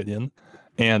my opinion.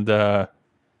 And it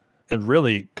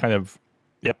really kind of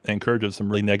encourages some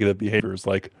really negative behaviors,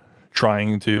 like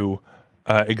trying to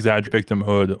exaggerate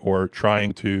victimhood, or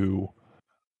trying to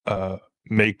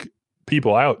make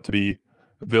people out to be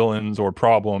villains or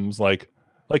problems. Like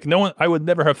no one, I would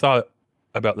never have thought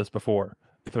about this before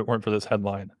if it weren't for this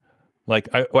headline. Like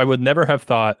I would never have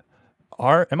thought,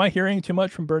 am I hearing too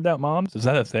much from burned out moms? Is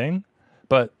that a thing?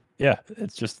 But yeah,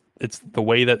 it's the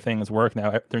way that things work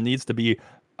now. There needs to be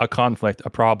a conflict, a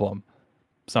problem,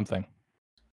 something.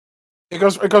 It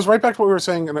goes right back to what we were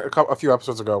saying a few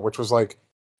episodes ago, which was like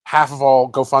half of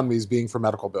all GoFundMe's being for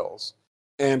medical bills,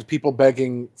 and people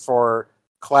begging for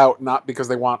clout, not because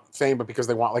they want fame, but because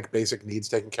they want like basic needs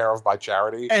taken care of by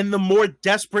charity. And the more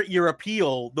desperate your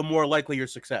appeal, the more likely your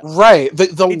success. Right.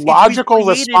 The logical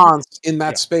response in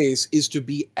that Yeah. space is to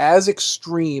be as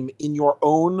extreme in your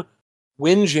own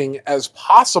whinging as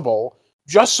possible,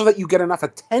 just so that you get enough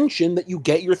attention that you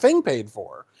get your thing paid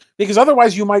for. Because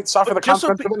otherwise you might suffer the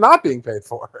consequence of it not being paid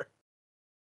for.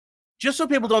 Just so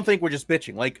people don't think we're just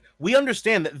bitching. Like, we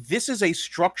understand that this is a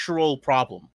structural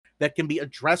problem that can be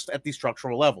addressed at the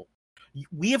structural level.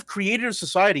 We have created a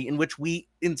society in which we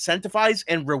incentivize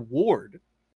and reward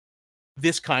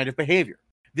this kind of behavior.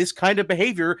 This kind of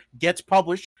behavior gets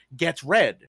published, gets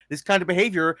read. This kind of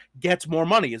behavior gets more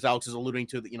money, as Alex is alluding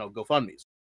to, GoFundMe's.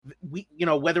 We,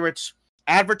 whether it's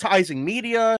advertising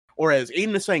media or, as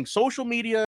Aiden is saying, social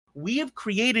media, we have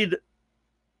created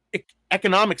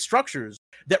economic structures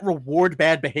that reward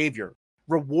bad behavior,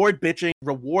 reward bitching,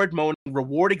 reward moaning,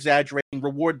 reward exaggerating,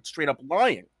 reward straight up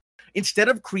lying, instead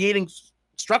of creating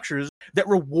structures that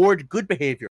reward good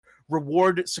behavior,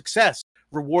 reward success,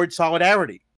 reward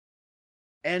solidarity.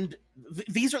 And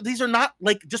these are not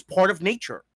like just part of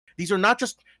nature. These are not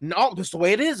just, no, this is the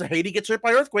way it is. Haiti gets hit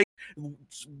by earthquake,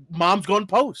 mom's going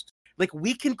post. Like,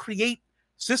 we can create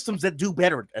systems that do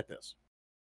better at this.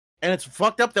 And it's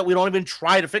fucked up that we don't even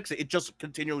try to fix it. It just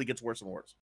continually gets worse and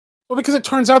worse. Well, because it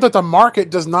turns out that the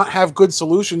market does not have good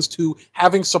solutions to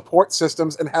having support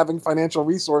systems and having financial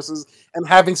resources and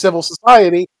having civil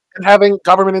society and having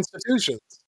government institutions.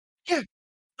 Yeah,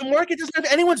 the market doesn't have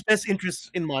anyone's best interests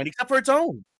in mind except for its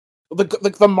own.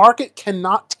 The market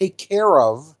cannot take care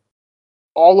of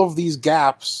all of these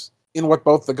gaps in what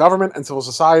both the government and civil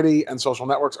society and social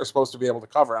networks are supposed to be able to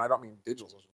cover. And I don't mean digital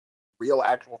social, real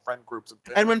actual friend groups.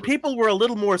 And when people were a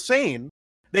little more sane,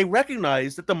 they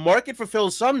recognized that the market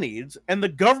fulfills some needs and the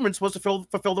government's supposed to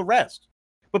fulfill the rest.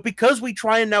 But because we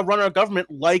try and now run our government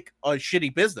like a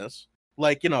shitty business,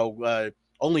 like,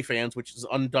 OnlyFans, which has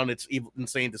undone its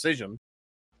insane decision,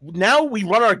 now we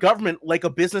run our government like a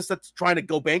business that's trying to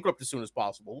go bankrupt as soon as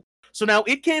possible. So now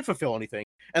it can't fulfill anything,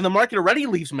 and the market already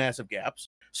leaves massive gaps.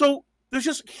 So there's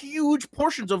just huge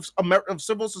portions of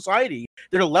civil society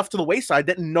that are left to the wayside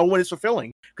that no one is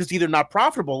fulfilling because it's either not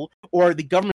profitable or the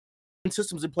government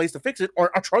systems in place to fix it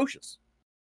are atrocious.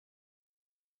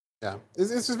 Yeah,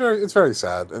 it's very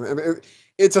sad, and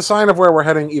it's a sign of where we're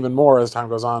heading even more as time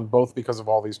goes on, both because of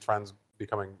all these trends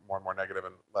becoming more and more negative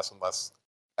and less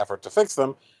effort to fix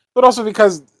them, but also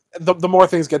because the more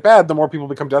things get bad, the more people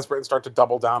become desperate and start to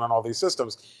double down on all these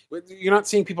systems. You're not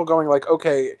seeing people going like,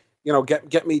 okay,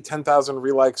 get me 10,000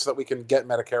 relikes so that we can get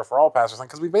Medicare for all pass or something,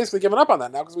 because we've basically given up on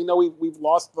that now because we know we've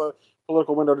lost the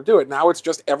political window to do it. Now it's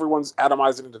just everyone's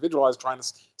atomized and individualized trying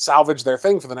to salvage their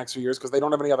thing for the next few years because they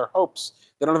don't have any other hopes.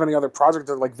 They don't have any other project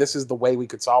that like, this is the way we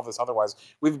could solve this otherwise.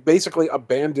 We've basically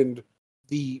abandoned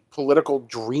the political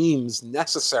dreams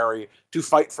necessary to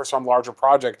fight for some larger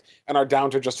project and are down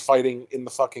to just fighting in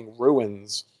the fucking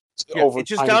ruins. It's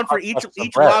just down for each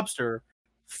lobster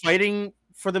fighting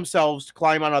for themselves to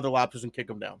climb on other lobsters and kick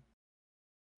them down.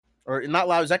 Or not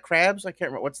loud, is that crabs? I can't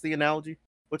remember. What's the analogy?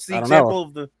 What's the example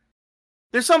of the...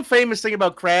 There's some famous thing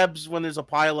about crabs when there's a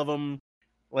pile of them,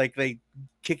 like they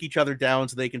kick each other down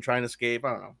so they can try and escape.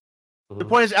 I don't know. Mm-hmm. The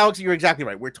point is, Alex, you're exactly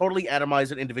right. We're totally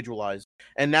atomized and individualized.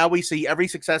 And now we see every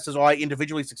success as, I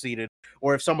individually succeeded.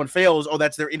 Or if someone fails,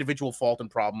 that's their individual fault and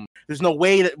problem. There's no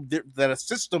way that a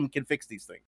system can fix these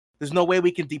things. There's no way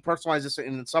we can depersonalize this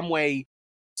and in some way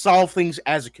solve things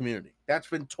as a community. That's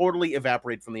been totally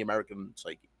evaporated from the American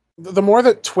psyche. The more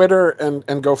that Twitter and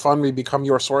GoFundMe become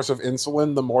your source of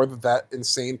insulin, the more that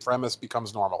insane premise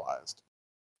becomes normalized.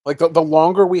 Like the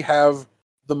longer we have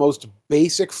the most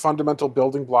basic fundamental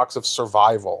building blocks of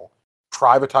survival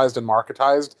privatized and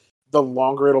marketized, the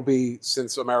longer it'll be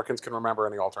since Americans can remember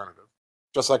any alternative.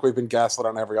 Just like we've been gaslit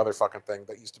on every other fucking thing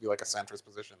that used to be like a centrist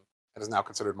position and is now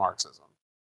considered Marxism.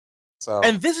 So,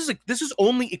 And this is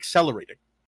only accelerating.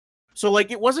 So like,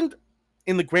 it wasn't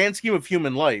in the grand scheme of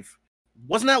human life.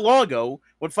 Wasn't that long ago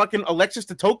when fucking Alexis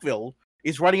de Tocqueville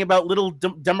is writing about little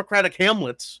democratic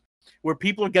hamlets where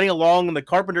people are getting along, and the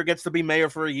carpenter gets to be mayor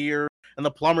for a year, and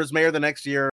the plumber's mayor the next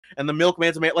year, and the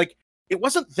milkman's mayor. Like, it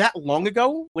wasn't that long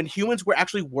ago when humans were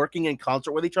actually working in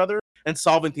concert with each other and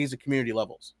solving things at community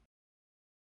levels.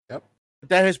 Yep.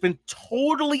 That has been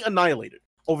totally annihilated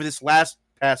over this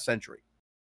past century.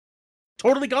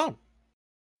 Totally gone.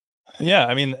 Yeah,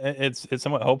 I mean, it's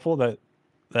somewhat hopeful that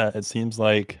it seems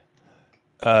like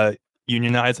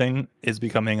unionizing is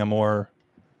becoming a more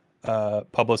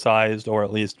publicized, or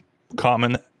at least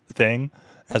common thing,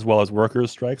 as well as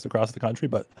workers' strikes across the country.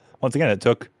 But once again, it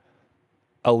took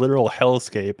a literal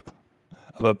hellscape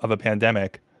of a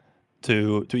pandemic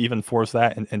to even force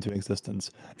that into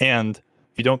existence. And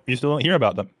you still don't hear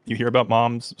about them. You hear about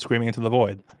moms screaming into the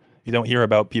void. You don't hear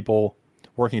about people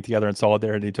working together in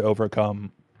solidarity to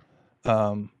overcome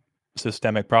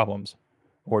systemic problems,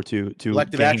 or to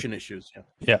Collective action issues.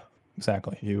 Yeah,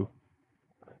 exactly. You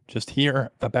just hear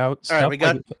about All stuff. right,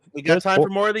 we got time for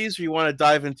more of these, or you want to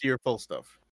dive into your full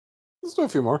stuff? let's do a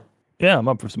few more. Yeah, I'm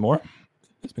up for some more.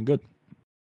 It's been good.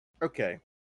 Okay,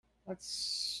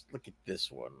 let's look at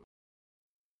this one.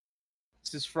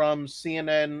 This is from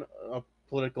CNN,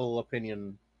 political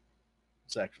opinion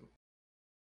section.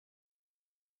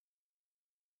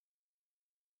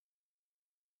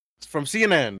 It's from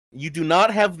CNN. You do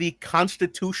not have the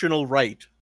constitutional right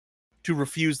to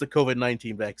refuse the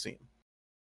COVID-19 vaccine.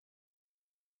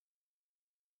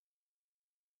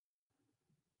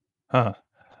 Huh.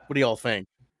 What do y'all think?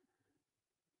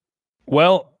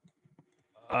 Well,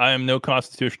 I'm no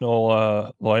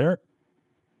constitutional lawyer,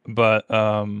 but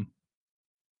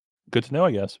good to know,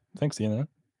 I guess. Thanks, CNN.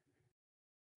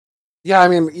 Yeah, I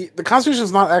mean, the Constitution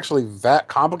is not actually that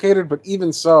complicated, but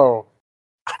even so,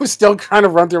 I'm still trying to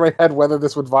run through my head whether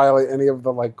this would violate any of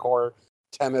the like core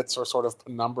tenets or sort of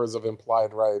numbers of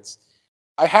implied rights.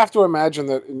 I have to imagine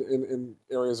that in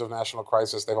areas of national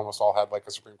crisis, they've almost all had like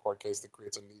a Supreme Court case that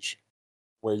creates a niche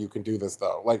where you can do this,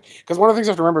 though. Like, because one of the things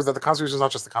you have to remember is that the Constitution is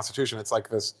not just the Constitution; it's like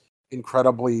this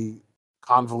incredibly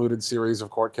convoluted series of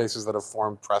court cases that have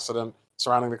formed precedent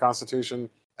surrounding the Constitution,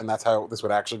 and that's how this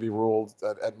would actually be ruled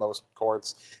at most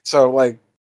courts. So, like,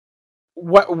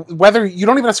 whether you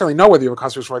don't even necessarily know whether you have a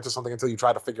constitutional right to something until you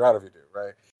try to figure out if you do,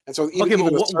 right? And so, even, Okay,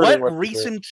 even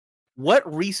but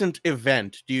what recent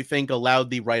event do you think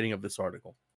allowed the writing of this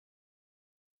article?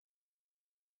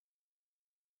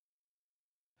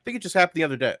 I think it just happened the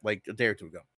other day, like a day or two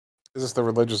ago. Is this the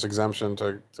religious exemption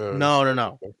to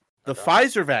No. The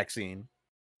Pfizer vaccine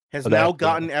has now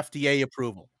gotten FDA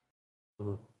approval.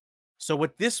 Mhm. So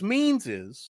what this means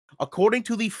is, according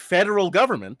to the federal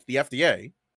government, the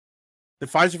FDA, the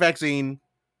Pfizer vaccine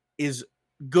is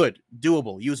good,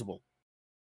 doable, usable.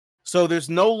 So there's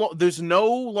no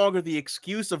longer the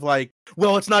excuse of like,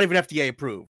 well, it's not even FDA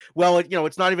approved. Well,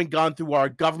 it's not even gone through our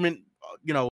government.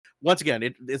 Once again,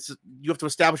 it's you have to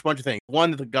establish a bunch of things. One,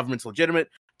 that the government's legitimate.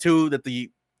 Two, that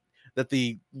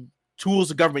the tools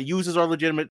the government uses are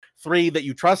legitimate. Three, that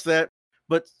you trust that.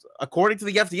 But according to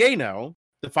the FDA now,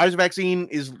 the Pfizer vaccine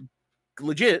is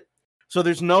legit. So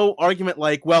there's no argument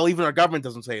like, well, even our government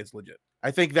doesn't say it's legit.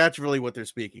 I think that's really what they're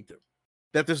speaking to.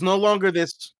 That there's no longer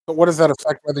this. But what does that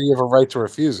affect whether you have a right to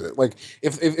refuse it? Like,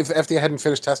 if the FDA hadn't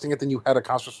finished testing it, then you had a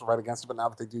constitutional right against it. But now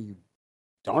that they do, you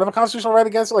don't have a constitutional right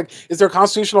against it. Like, is there a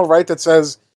constitutional right that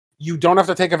says you don't have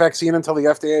to take a vaccine until the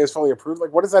FDA is fully approved?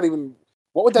 Like, what does that even?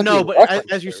 What would that? No, be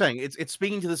but as you're saying, it's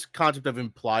speaking to this concept of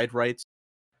implied rights.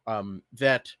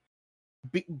 That,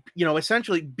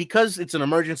 essentially because it's an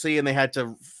emergency and they had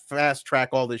to fast track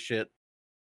all this shit,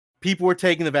 people were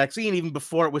taking the vaccine even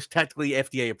before it was technically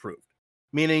FDA approved.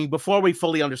 Meaning before we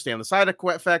fully understand the side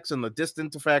effects and the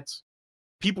distant effects,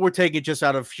 people were taking it just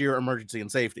out of sheer emergency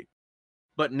and safety.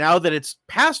 But now that it's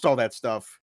past all that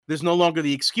stuff, there's no longer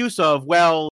the excuse of,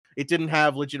 well, it didn't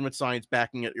have legitimate science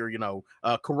backing it or,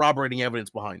 corroborating evidence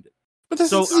behind it. But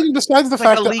this is even besides the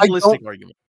fact that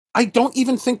I don't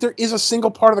even think there is a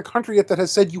single part of the country yet that has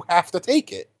said you have to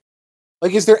take it.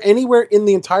 Like, is there anywhere in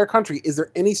the entire country, is there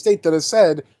any state that has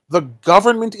said the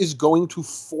government is going to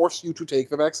force you to take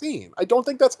the vaccine? I don't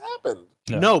think that's happened.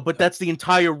 No, but that's the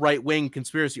entire right-wing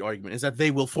conspiracy argument, is that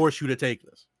they will force you to take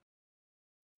this.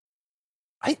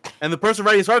 And the person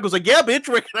writing this article was like, yeah, bitch,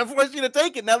 we're going to force you to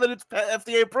take it now that it's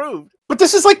FDA approved. But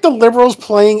this is like the liberals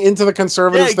playing into the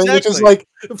conservatives thing, which is exactly.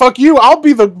 like, fuck you, I'll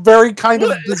be the very kind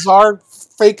of bizarre,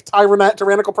 fake,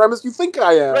 tyrannical premise you think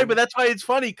I am. Right, but that's why it's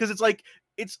funny, because it's like,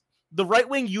 it's the right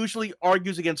wing usually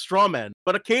argues against straw men,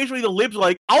 but occasionally the libs are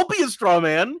like, I'll be a straw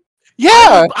man.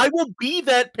 Yeah. I will be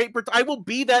that paper. I will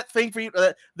be that thing for you,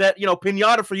 that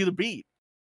pinata for you to beat.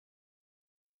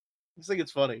 I just think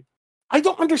it's funny. I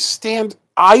don't understand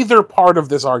either part of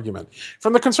this argument.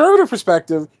 From the conservative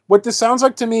perspective, what this sounds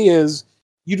like to me is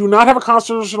you do not have a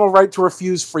constitutional right to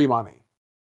refuse free money.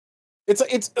 It's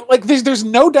like there's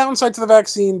no downside to the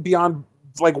vaccine beyond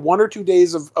like 1 or 2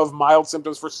 days of mild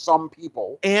symptoms for some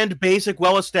people. And basic,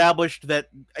 well-established that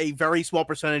a very small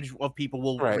percentage of people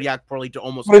will react poorly to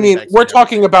almost any vaccine. We're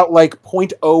talking about like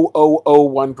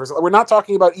 0.0001%. We're not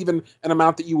talking about even an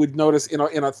amount that you would notice in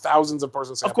a thousands of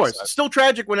person sample. Of course, it's still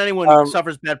tragic when anyone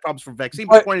suffers bad problems from vaccine,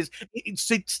 but the point is,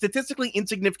 statistically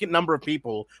insignificant number of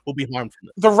people will be harmed from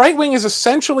this. The right wing is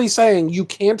essentially saying you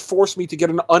can't force me to get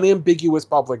an unambiguous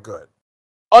public good.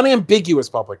 Unambiguous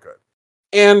public good.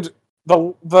 And I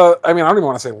mean, I don't even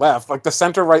want to say left, like the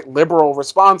center-right liberal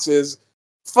response is,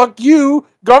 fuck you,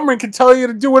 government can tell you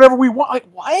to do whatever we want. Like,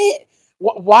 what?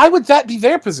 Why would that be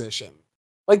their position?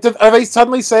 Like, are they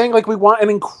suddenly saying, like, we want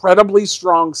an incredibly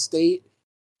strong state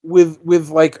with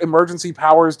like, emergency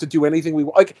powers to do anything we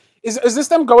want? Like, is this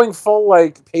them going full,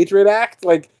 like, Patriot Act?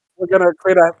 Like, we're going to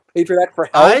create a Patriot Act for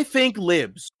health? I think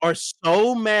libs are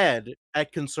so mad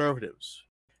at conservatives,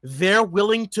 they're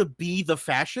willing to be the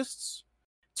fascists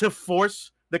to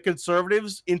force the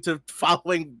conservatives into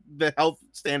following the health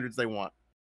standards they want.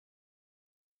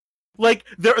 Like,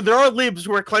 there are libs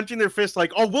who are clenching their fists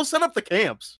like, oh, we'll set up the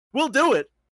camps. We'll do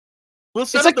it. We'll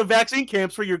set up the vaccine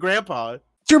camps for your grandpa. Do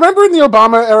you remember in the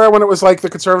Obama era when it was like the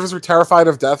conservatives were terrified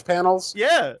of death panels?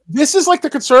 Yeah. This is like the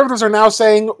conservatives are now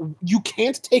saying, you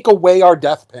can't take away our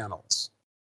death panels.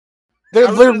 They're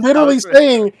literally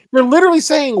saying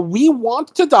we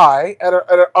want to die at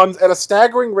a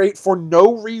staggering rate for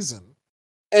no reason,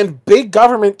 and big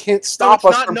government can't stop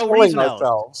us from killing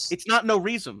ourselves. It's not no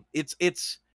reason. It's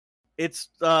what's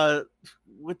the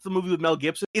movie with Mel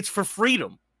Gibson? It's for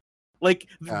freedom. Like,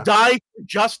 die for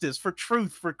justice, for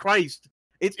truth, for Christ.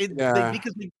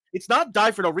 Because it's not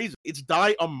die for no reason. It's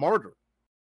die a martyr.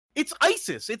 It's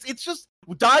ISIS. It's just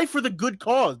die for the good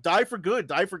cause. Die for good.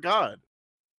 Die for God.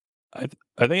 I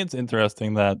think it's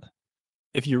interesting that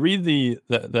if you read the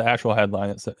actual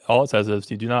headline, all it says is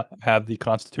you do not have the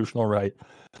constitutional right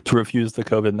to refuse the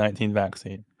COVID-19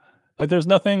 vaccine. Like, there's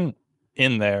nothing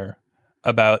in there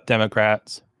about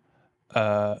Democrats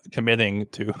committing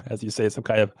to, as you say, some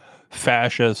kind of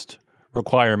fascist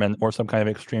requirement or some kind of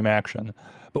extreme action.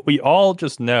 But we all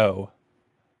just know,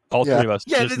 all three of us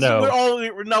just know.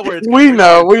 We know where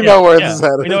this is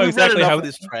headed. We know exactly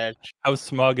how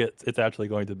smug it's actually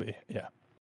going to be. Yeah.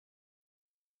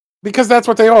 Because that's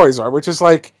what they always are, which is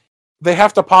like, they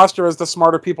have to posture as the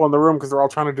smarter people in the room because they're all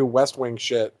trying to do West Wing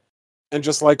shit and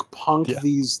just like punk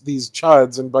these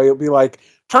chuds and be like,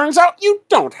 turns out you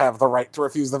don't have the right to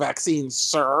refuse the vaccine,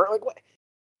 sir. Like, what?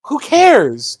 Who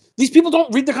cares? These people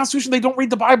don't read the Constitution. They don't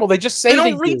read the Bible. They just say they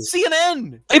don't read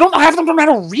CNN. They don't have them learn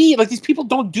how to read. Like, these people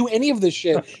don't do any of this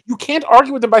shit. You can't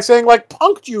argue with them by saying, like,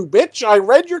 punked you, bitch. I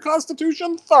read your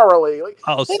Constitution thoroughly. Like,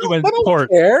 they don't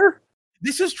care.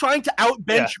 This is trying to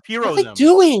outbench Shapiro them. What are they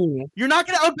doing? You're not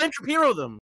going to outbench Shapiro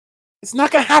them. It's not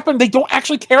going to happen. They don't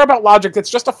actually care about logic. That's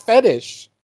just a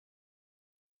fetish.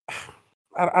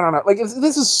 I don't know. Like,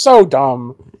 this is so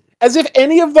dumb. As if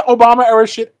any of the Obama era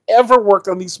shit ever worked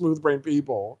on these smooth-brained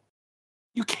people.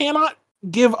 You cannot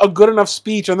give a good enough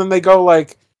speech and then they go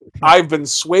like, I've been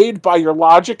swayed by your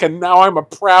logic and now I'm a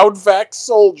proud vax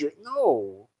soldier.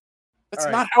 No. That's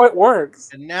not how it works.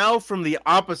 And now from the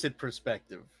opposite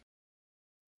perspective.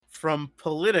 From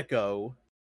Politico,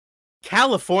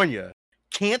 California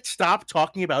can't stop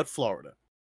talking about Florida.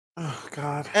 Oh,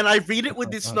 God. And I read it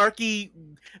with this snarky,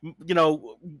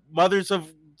 mothers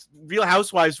of Real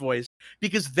Housewives voice,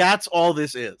 because that's all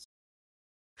this is.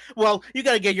 Well, you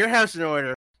got to get your house in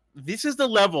order. This is the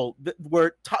level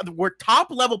where top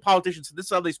level politicians, this is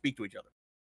how they speak to each other.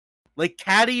 Like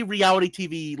catty reality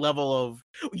TV level of,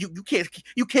 you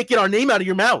can't get our name out of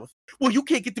your mouth. Well, you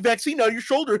can't get the vaccine out of your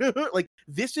shoulder. Like,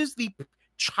 this is the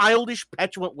childish,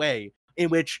 petulant way in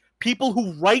which people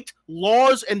who write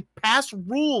laws and pass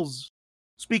rules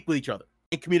speak with each other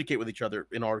and communicate with each other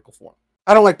in article form.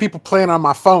 I don't like people playing on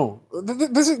my phone.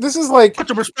 This is like, put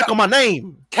some respect on my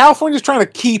name. California's trying to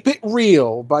keep it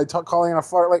real by calling out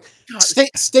Florida. Like,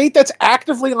 state that's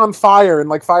actively on fire in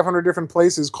like 500 different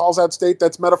places calls out state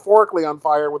that's metaphorically on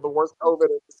fire with the worst COVID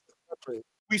in this country.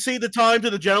 We see the time to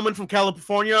the gentleman from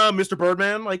California, Mr.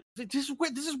 Birdman. Like, this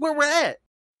is where we're at.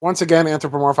 Once again,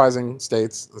 anthropomorphizing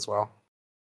states as well.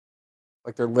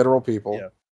 Like they're literal people. Yeah.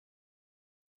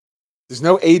 There's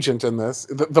no agent in this.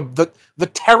 The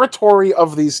territory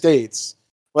of these states,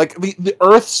 like the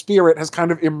Earth spirit has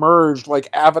kind of emerged like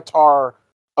Avatar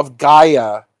of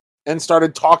Gaia and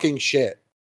started talking shit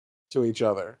to each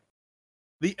other.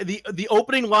 The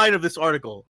opening line of this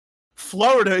article: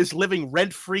 Florida is living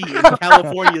rent-free in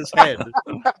California's head.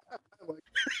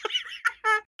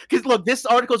 Because look, this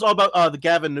article is all about the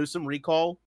Gavin Newsom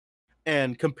recall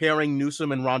and comparing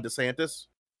Newsom and Ron DeSantis,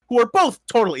 who are both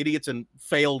total idiots and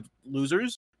failed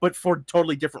losers, but for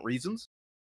totally different reasons.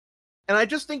 And I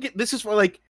just think this is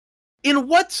like, in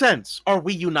what sense are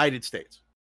we United States?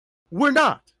 We're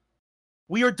not.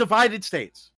 We are divided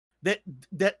states that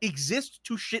exist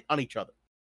to shit on each other.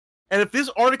 And if this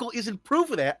article isn't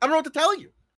proof of that, I don't know what to tell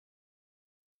you.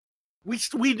 We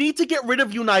need to get rid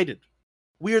of united.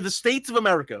 We are the states of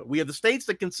America. We are the states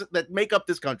that make up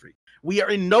this country. We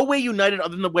are in no way united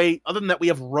other than that we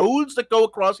have roads that go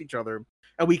across each other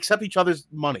and we accept each other's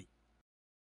money.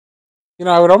 You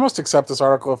know, I would almost accept this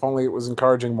article if only it was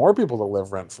encouraging more people to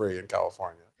live rent-free in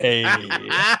California. Hey.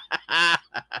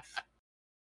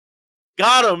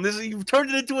 Got him. You've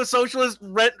turned it into a socialist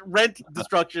rent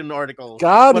destruction article.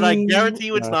 Got but I him. guarantee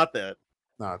you it's not that.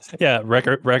 No, it's Yeah,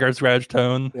 record scratch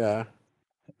tone. yeah.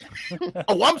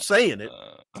 Oh, I'm saying it.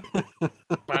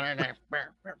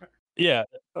 Yeah.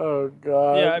 Oh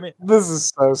god. Yeah, I mean, this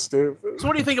is so stupid. So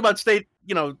what do you think about states'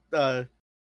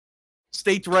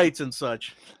 rights and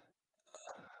such?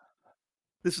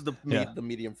 This is the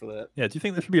medium for that. Yeah, do you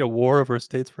think there should be a war over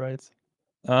states' rights?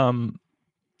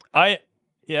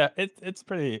 It's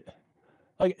pretty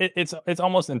like it's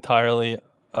almost entirely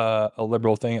a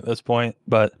liberal thing at this point,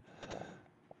 but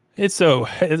it's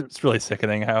really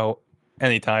sickening how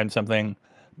anytime something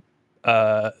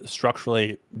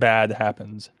structurally bad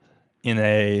happens in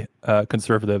a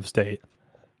conservative state,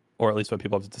 or at least what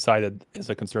people have decided is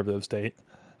a conservative state,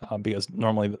 because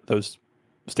normally those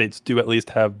states do at least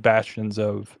have bastions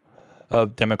of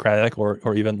democratic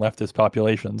or even leftist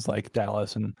populations like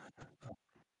Dallas and.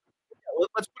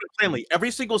 Let's put it plainly: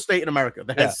 every single state in America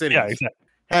that has cities exactly.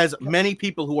 has many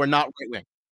people who are not right wing,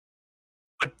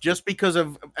 but just because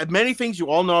of many things you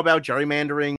all know about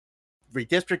gerrymandering,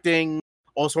 redistricting,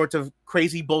 all sorts of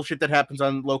crazy bullshit that happens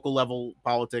on local level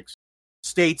politics,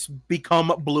 states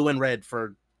become blue and red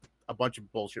for a bunch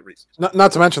of bullshit reasons.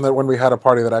 Not to mention that when we had a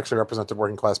party that actually represented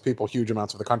working class people, huge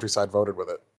amounts of the countryside voted with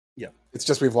it. Yeah, it's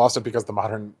just we've lost it because the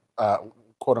modern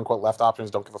quote unquote left options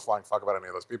don't give a flying fuck about any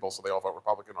of those people, so they all vote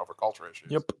Republican over culture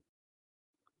issues. Yep.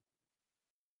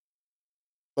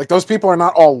 Like those people are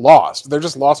not all lost; they're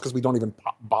just lost because we don't even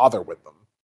bother with them.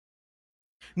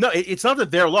 No, it's not that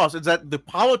they're lost; it's that the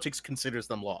politics considers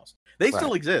them lost. They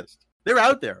still exist. They're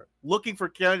out there looking for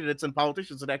candidates and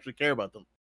politicians that actually care about them,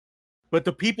 but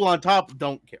the people on top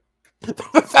don't care. the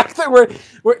fact that we're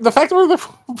at the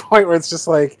point where it's just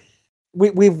like.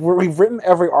 We've written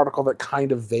every article that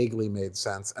kind of vaguely made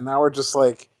sense, and now we're just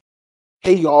like,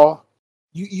 hey y'all,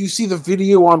 you see the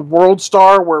video on World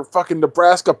Star where fucking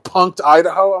Nebraska punked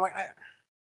Idaho? I'm like,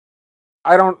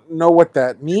 I don't know what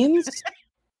that means,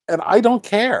 and I don't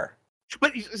care.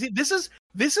 But you see, this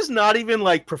is not even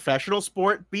like professional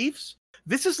sport beefs.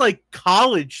 This is like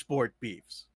college sport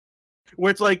beefs,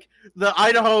 where it's like the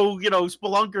Idaho,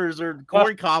 spelunkers or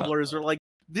corn cobblers, or like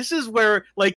this is where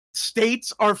like.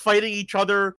 States are fighting each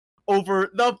other over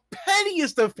the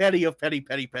pettiest of petty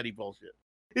bullshit.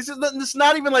 It's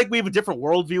not even like we have a different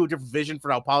worldview, a different vision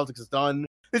for how politics is done.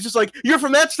 It's just like, you're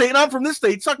from that state and I'm from this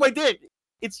state. Suck my dick.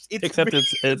 It's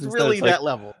really that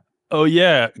level. Oh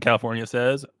yeah, California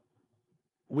says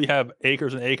we have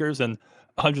acres and acres and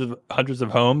hundreds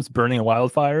of homes burning in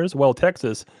wildfires. Well,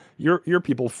 Texas, your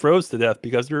people froze to death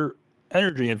because your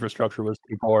energy infrastructure was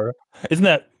too poor. Isn't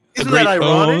that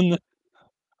ironic?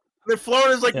 The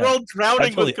Florida's like world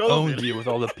drowning with COVID. Owned you with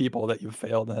all the people that you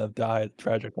failed and have died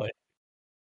tragically.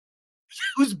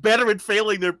 Who's better at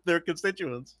failing their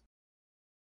constituents?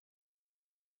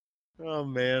 Oh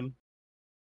man!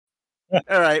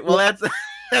 All right, well that's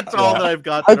all that I've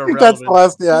got. I think that's the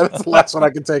last. Yeah, that's the last one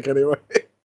I can take anyway.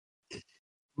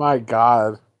 My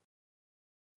God.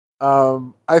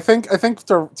 I think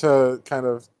to kind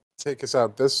of take us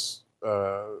out this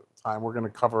time, we're going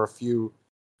to cover a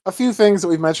few things that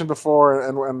we've mentioned before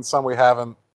and some we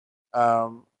haven't.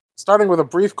 Starting with a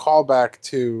brief callback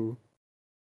to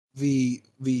the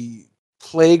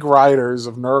plague riders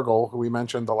of Nurgle, who we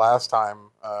mentioned the last time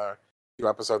a few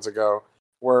episodes ago,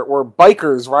 were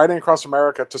bikers riding across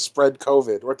America to spread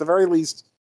COVID, or at the very least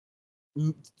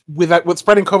with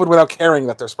spreading COVID without caring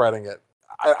that they're spreading it.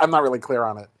 I'm not really clear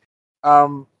on it.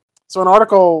 So an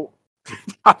article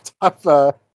popped up.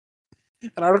 An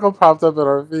article popped up in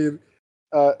our feed.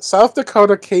 South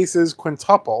Dakota cases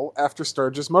quintuple after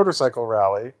Sturgis motorcycle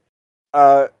rally.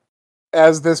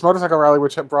 As this motorcycle rally,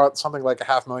 which had brought something like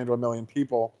 500,000 to 1 million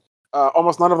people,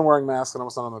 almost none of them wearing masks and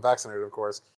almost none of them vaccinated, of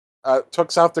course,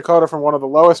 took South Dakota from one of the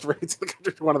lowest rates in the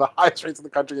country to one of the highest rates in the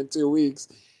country in 2 weeks.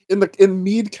 In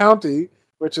Meade County,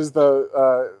 which is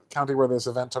the county where this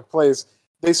event took place,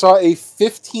 they saw a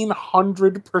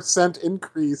 1,500%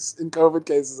 increase in COVID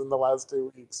cases in the last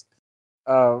 2 weeks.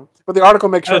 But the article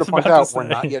makes sure to point out we're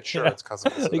not yet sure it's because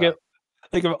of this event.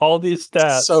 Think of all these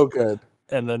stats. So good.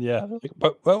 And then,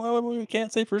 but we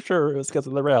can't say for sure it's because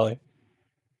of the rally.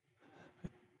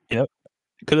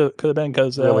 Could have been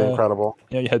because really incredible.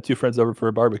 You had 2 friends over for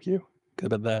a barbecue.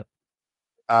 Could have been that.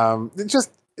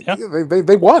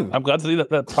 They won. I'm glad to see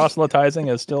that proselytizing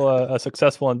is still a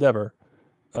successful endeavor,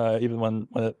 even when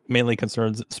it mainly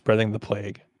concerns spreading the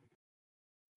plague.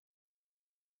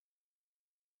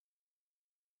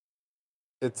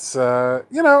 It's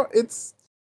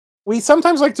we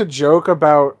sometimes like to joke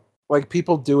about like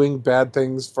people doing bad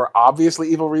things for obviously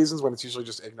evil reasons when it's usually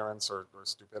just ignorance or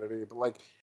stupidity. But like,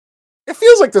 it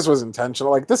feels like this was intentional.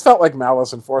 Like this felt like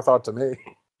malice and forethought to me.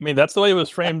 I mean, that's the way it was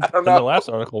framed in the last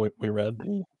article we read.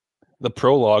 The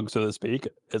prologue, so to speak,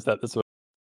 is that this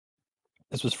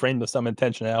was framed with some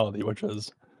intentionality, which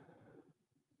is,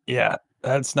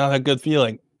 that's not a good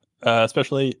feeling.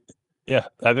 Especially,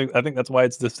 I think that's why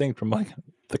it's distinct from like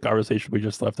the conversation we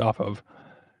just left off of,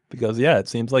 because it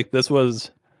seems like this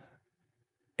was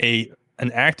an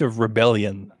act of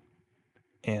rebellion,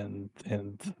 and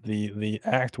the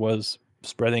act was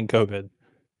spreading COVID,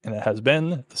 and it has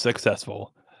been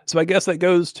successful. So I guess that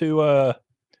goes to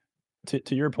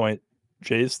your point,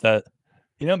 Chase, that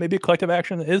maybe collective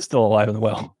action is still alive and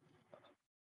well.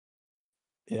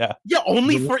 Yeah,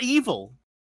 only for evil.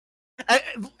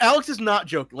 Alex is not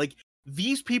joking. Like,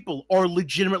 these people are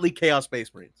legitimately Chaos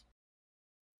Space Marines.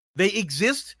 They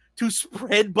exist to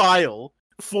spread bile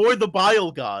for the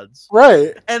bile gods,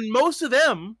 right? And most of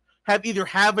them have either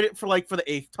having it for the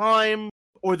 8th time,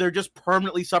 or they're just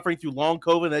permanently suffering through long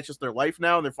COVID. And that's just their life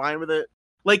now, and they're fine with it.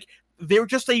 Like, they're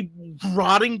just a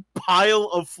rotting pile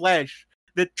of flesh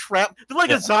that they're like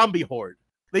a zombie horde.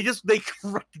 They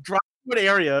drop to an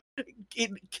area,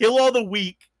 kill all the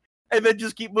weak, and then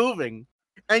just keep moving.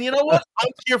 And you know what? I'm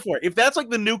here for it. If that's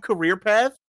like the new career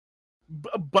path,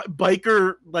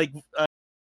 biker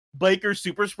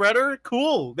super spreader,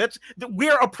 cool.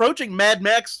 We're approaching Mad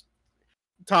Max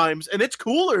times, and it's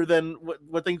cooler than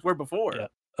what things were before.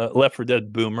 Left 4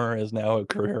 Dead Boomer is now a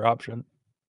career option.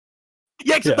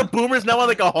 Except the Boomer's now on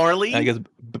like a Harley. I guess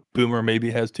Boomer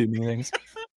maybe has 2 meanings.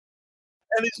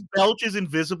 And his belch is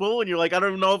invisible, and you're like, I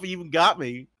don't know if he even got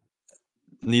me.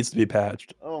 Needs to be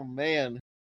patched. Oh man,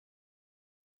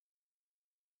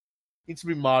 needs to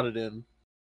be modded in.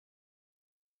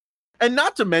 And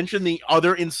not to mention the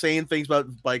other insane things about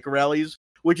biker rallies,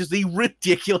 which is the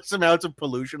ridiculous amounts of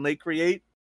pollution they create.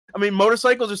 I mean,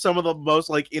 motorcycles are some of the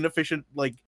most inefficient,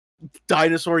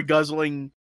 dinosaur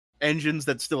guzzling engines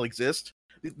that still exist.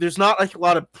 There's not a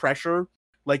lot of pressure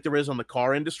like there is on the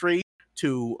car industry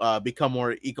to become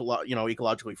more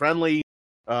ecologically friendly,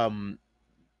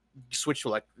 switch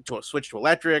to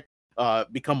electric,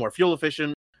 become more fuel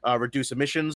efficient, reduce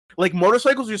emissions. Like,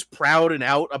 motorcycles are just proud and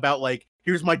out about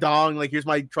here's my dong, here's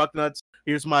my truck nuts,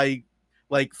 here's my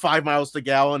 5 miles to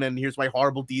gallon, and here's my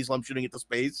horrible diesel I'm shooting into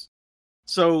space.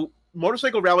 So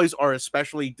motorcycle rallies are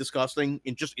especially disgusting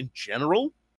in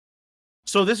general.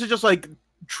 So this is just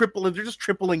they're just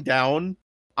tripling down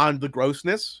on the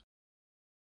grossness,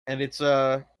 and it's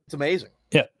amazing.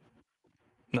 Yeah,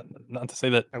 not to say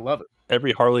that I love it.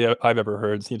 Every Harley I've ever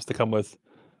heard seems to come with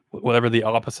whatever the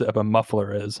opposite of a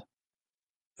muffler is.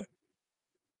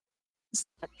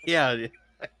 Yeah.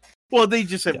 Well, they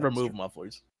just said remove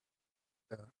mufflers.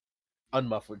 Yeah.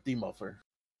 Unmuffler, demuffler.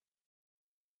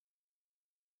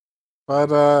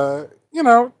 But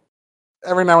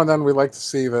every now and then we like to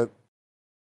see that.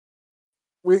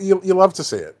 You love to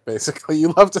see it. Basically,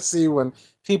 you love to see when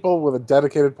people with a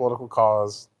dedicated political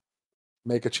cause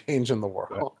make a change in the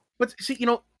world. But see,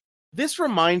 this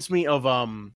reminds me of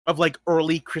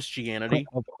early Christianity,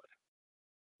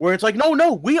 where it's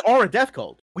no, we are a death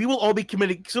cult. We will all be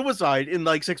committing suicide in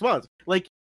 6 months.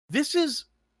 This is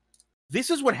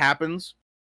what happens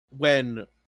when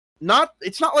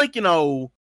it's not like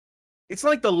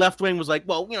the left wing was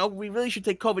we really should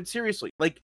take COVID seriously.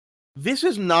 This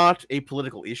is not a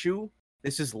political issue.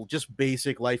 This is just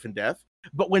basic life and death.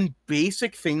 But when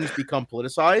basic things become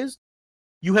politicized,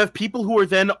 you have people who are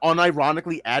then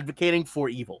unironically advocating for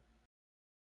evil.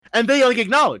 And they like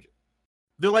acknowledge it.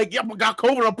 They're like, yeah, we got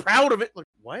COVID, I'm proud of it. Like,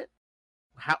 what?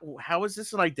 How is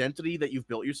this an identity that you've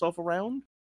built yourself around?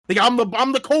 Like, I'm the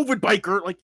COVID biker.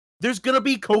 Like, there's gonna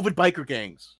be COVID biker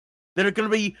gangs that are gonna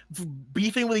be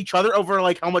beefing with each other over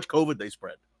like how much COVID they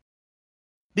spread.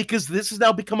 Because this has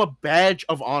now become a badge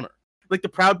of honor. Like the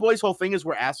Proud Boys' whole thing is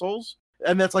we're assholes,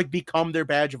 and that's like become their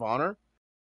badge of honor.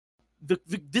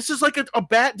 This is like a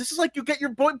bad. This is like you get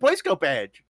your Boy Scout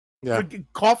badge. Yeah. For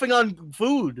coughing on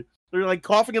food, or like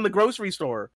coughing in the grocery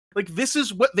store. Like this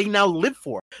is what they now live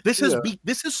for. This has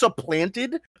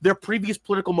supplanted their previous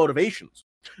political motivations.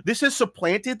 This has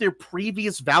supplanted their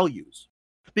previous values,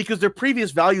 because their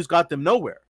previous values got them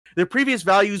nowhere. Their previous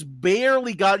values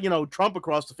barely got Trump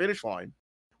across the finish line,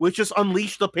 which just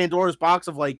unleashed the Pandora's box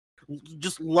of like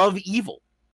just love evil.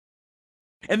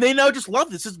 And they now just love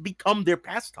this. This has become their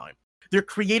pastime. They're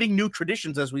creating new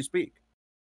traditions as we speak.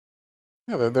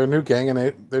 Yeah, their new gang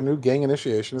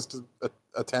initiation is to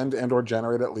attend and or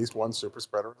generate at least one super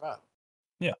spreader event.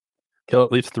 Yeah, kill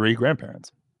at least 3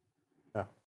 grandparents. Yeah,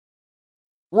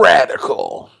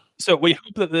 radical. So we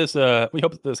hope that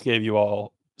this gave you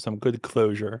all some good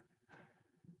closure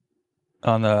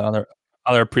on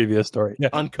our previous story. Yeah,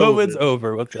 on COVID's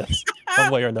over with this,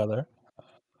 one way or another.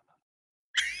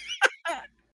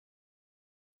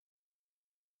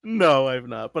 No, I've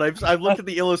not. But I've looked at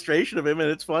the illustration of him,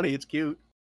 and it's funny. It's cute.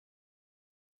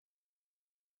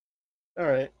 All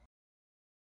right.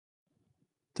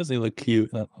 Doesn't he look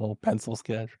cute in that little pencil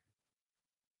sketch?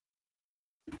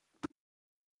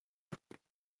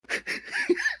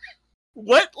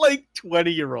 What, like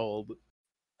 20-year-old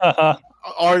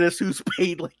artist who's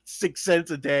paid like 6 cents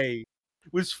a day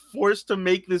was forced to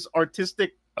make this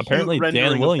artistic? Apparently,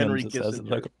 Dan Williams says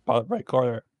Kissinger. like right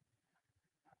corner.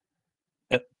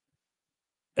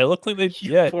 It looked like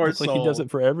it looks like he does it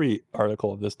for every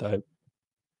article of this type.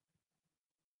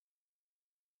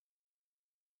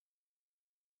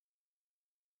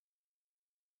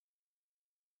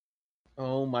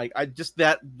 Oh my! I just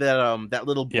that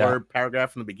little blurb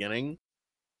paragraph in the beginning.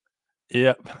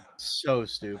 Yep. So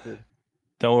stupid.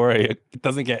 Don't worry, it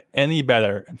doesn't get any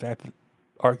better. In fact, it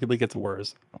arguably gets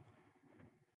worse.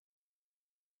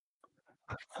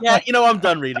 Yeah, I'm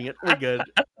done reading it. We're good.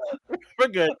 We're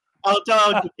good. I'll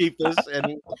tell you to keep this.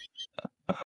 And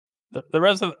the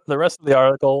rest of the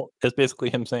article is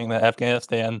basically him saying that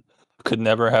Afghanistan could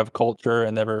never have culture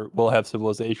and never will have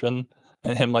civilization,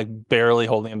 and him like barely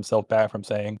holding himself back from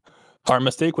saying our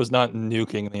mistake was not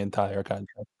nuking the entire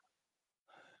country,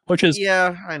 which is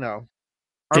I know.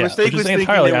 Our mistake was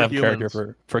entirely out of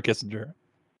character for Kissinger.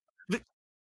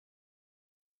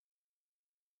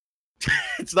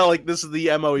 It's not like this is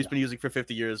the MO he's been using for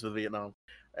 50 years with Vietnam.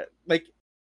 Like,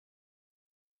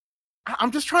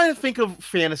 I'm just trying to think of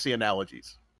fantasy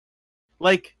analogies.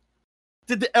 Like,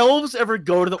 did the elves ever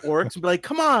go to the orcs and be like,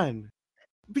 "Come on,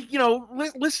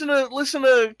 listen to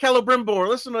Celebrimbor,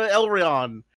 listen to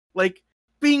Elrond. Like,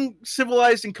 being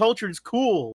civilized and cultured is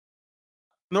cool."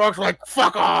 And the orcs were like,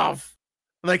 "Fuck off!"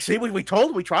 And like, see, we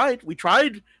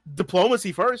tried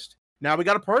diplomacy first. Now we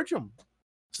got to purge them.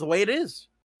 It's the way it is.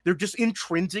 They're just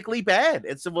intrinsically bad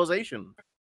at civilization.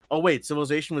 Oh wait,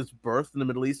 civilization was birthed in the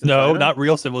Middle East. No, China? not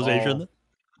real civilization.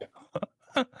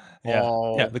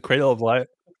 Yeah, the cradle of life.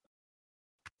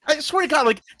 I swear to God,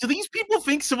 like, do these people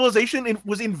think civilization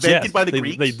was invented by the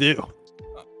Greeks? They do.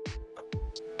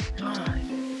 God,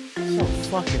 so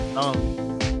fucking dumb.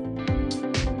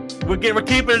 We're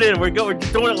keeping it in. We're doing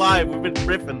it live. We've been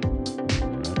riffing.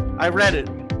 I read it.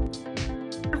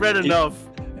 I read enough.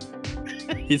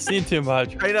 You've seen too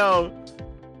much. I know.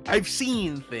 I've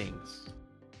seen things.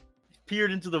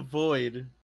 Peered into the void.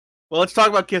 Well, let's talk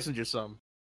about Kissinger some.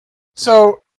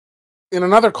 So, in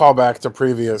another callback to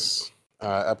previous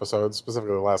episodes,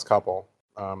 specifically the last couple,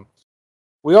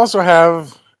 we also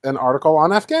have an article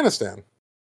on Afghanistan.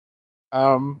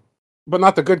 But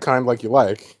not the good kind like you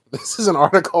like. This is an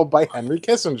article by Henry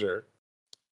Kissinger,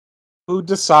 who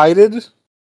decided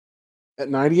at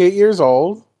 98 years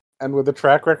old, and with the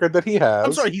track record that he has...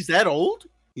 I'm sorry, he's that old?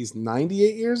 He's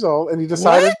 98 years old, and he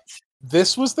decided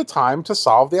this was the time to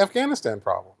solve the Afghanistan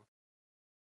problem.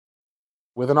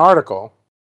 With an article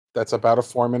that's about a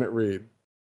 4-minute read.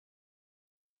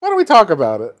 Why don't we talk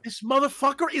about it? This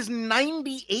motherfucker is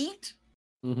 98?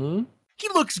 Mm-hmm. He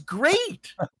looks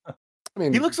great! I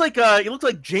mean, he looks like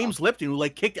James Lipton, who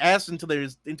like kicked ass into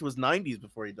his 90s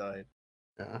before he died.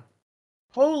 Yeah.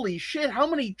 Holy shit! How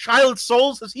many child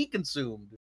souls has he consumed?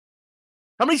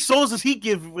 How many souls does he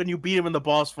give when you beat him in the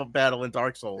boss battle in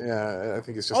Dark Souls? Yeah, I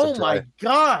think it's just my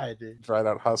god, dried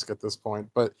out husk at this point.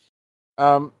 But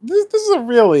This is a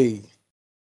really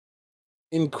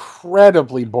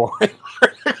incredibly boring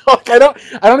article. Like, I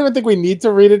don't even think we need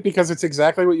to read it because it's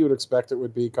exactly what you would expect it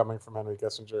would be coming from Henry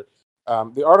Kissinger.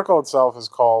 The article itself is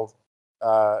called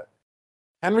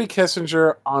Henry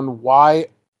Kissinger on Why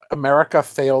America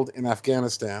Failed in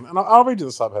Afghanistan. And I'll read you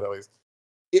the subhead at least.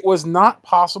 It was not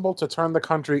possible to turn the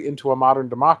country into a modern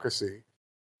democracy,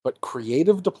 but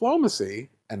creative diplomacy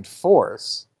and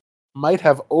force might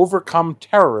have overcome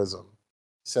terrorism,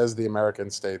 says the American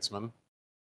statesman.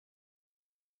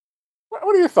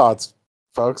 What are your thoughts,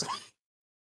 folks?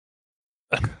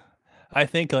 I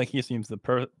think like he seems the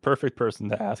perfect person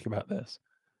to ask about this,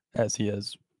 as he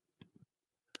is,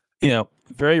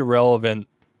 very relevant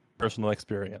personal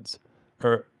experience.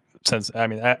 Or since I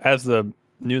mean, as the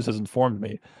news has informed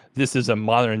me, this is a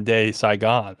modern day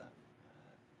Saigon,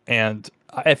 and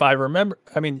if I remember,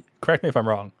 I mean, correct me if I'm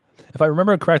wrong. If I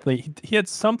remember correctly, he had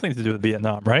something to do with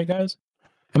Vietnam, right, guys?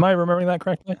 Am I remembering that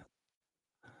correctly?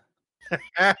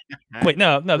 Wait,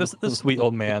 no. This sweet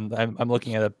old man. I'm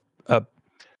looking at a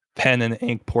pen and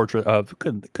ink portrait of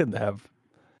couldn't have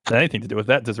anything to do with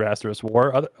that disastrous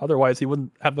war. Otherwise, he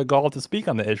wouldn't have the gall to speak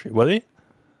on the issue, would he?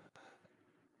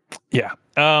 Yeah.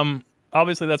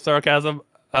 Obviously, that's sarcasm.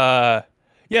 Yeah.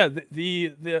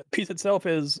 The piece itself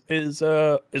is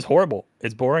horrible.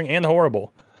 It's boring and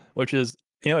horrible. Which is,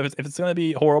 if it's going to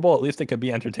be horrible, at least it could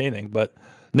be entertaining. But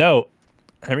no,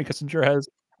 Henry Kissinger has.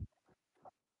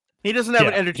 He doesn't have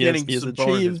an entertaining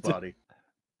bone in his body.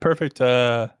 Perfect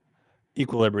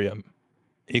equilibrium.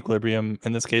 Equilibrium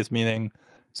in this case meaning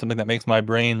something that makes my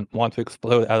brain want to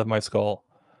explode out of my skull.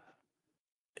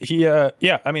 I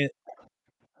mean,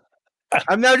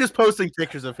 I'm now just posting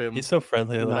pictures of him. He's so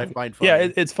friendly. I find funny. Yeah,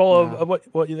 it's full of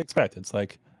what you'd expect. It's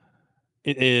like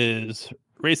it is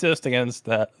racist against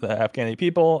the Afghani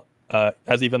people,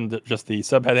 as even just the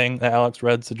subheading that Alex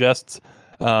read suggests.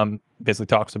 Basically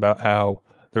talks about how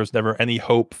there's never any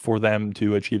hope for them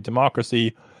to achieve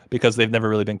democracy because they've never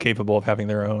really been capable of having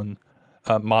their own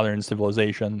modern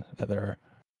civilization.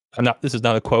 This is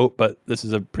not a quote, but this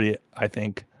is a pretty, I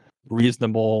think,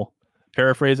 reasonable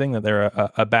paraphrasing, that they're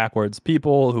a backwards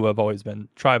people who have always been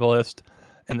tribalist,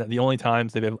 and that the only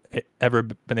times they've ever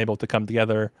been able to come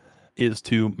together is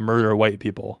to murder white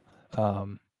people,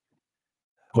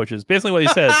 which is basically what he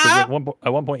says. At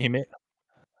one point he made.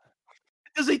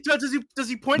 Does he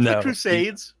point to the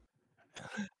Crusades?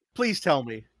 Please tell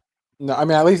me. No, I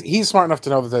mean, at least he's smart enough to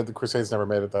know that the Crusades never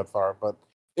made it that far, but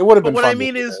it would have been. But what I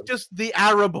mean is just the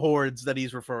Arab hordes that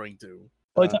he's referring to.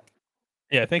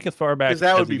 I think as far back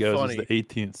as he goes is the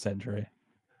 18th century.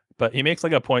 But he makes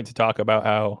like a point to talk about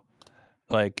how,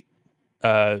 like,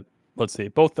 let's see,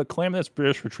 both the calamitous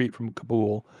British retreat from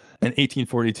Kabul in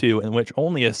 1842, in which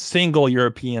only a single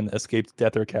European escaped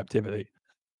death or captivity.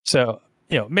 So,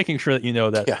 making sure that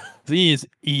that these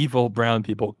evil brown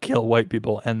people kill white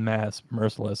people en masse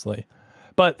mercilessly.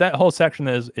 But that whole section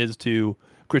is to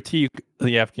critique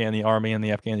the Afghani army and the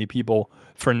Afghani people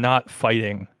for not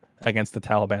fighting against the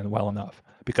Taliban well enough,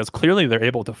 because clearly they're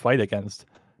able to fight against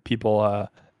people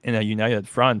in a united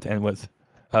front and with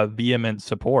vehement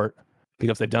support,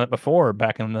 because they've done it before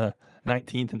back in the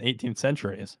 19th and 18th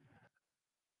centuries.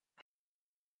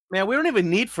 Man, we don't even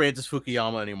need Francis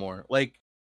Fukuyama anymore. Like,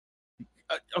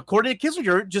 according to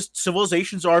Kissinger, just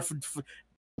civilizations are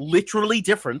literally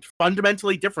different,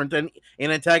 fundamentally different, and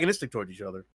antagonistic toward each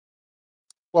other.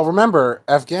 Well, remember,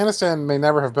 Afghanistan may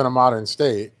never have been a modern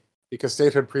state because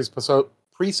statehood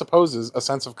presupposes a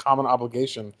sense of common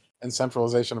obligation and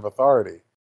centralization of authority.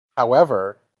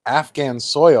 However, Afghan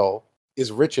soil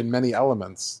is rich in many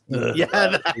elements. He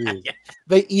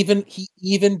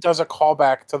even does a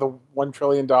callback to the $1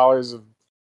 trillion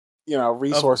of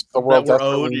resources the world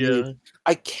desperately needs.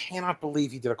 I cannot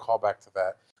believe he did a callback to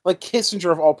that. Like,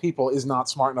 Kissinger of all people is not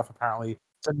smart enough apparently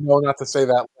to know not to say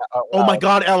that out loud. Oh my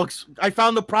God, Alex! I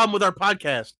found the problem with our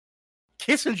podcast.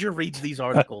 Kissinger reads these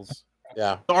articles.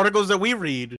 Yeah, the articles that we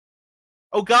read.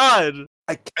 Oh God!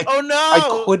 Oh no!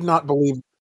 I could not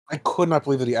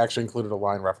believe that he actually included a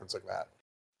line referencing that.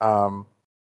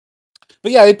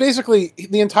 But yeah, it basically,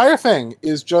 the entire thing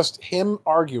is just him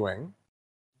arguing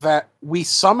that we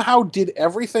somehow did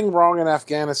everything wrong in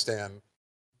Afghanistan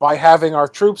by having our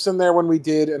troops in there when we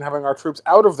did and having our troops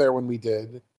out of there when we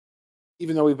did,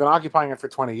 even though we've been occupying it for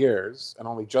 20 years and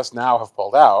only just now have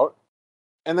pulled out.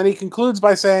 And then he concludes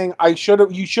by saying, you should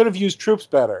have used troops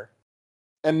better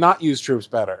and not used troops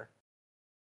better.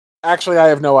 Actually, I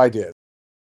have no idea.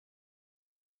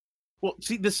 Well,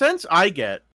 see, the sense I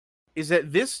get is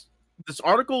that this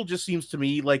article just seems to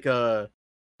me like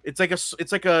it's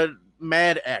like a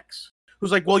mad ex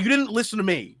who's like, well, you didn't listen to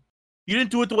me. You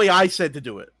didn't do it the way I said to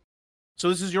do it. So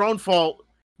this is your own fault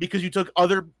because you took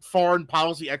other foreign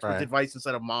policy experts' Right. advice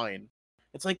instead of mine.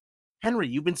 It's like, Henry,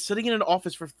 you've been sitting in an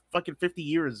office for fucking 50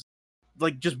 years,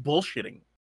 like, just bullshitting.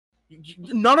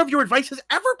 None of your advice has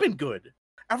ever been good.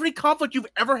 Every conflict you've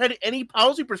ever had any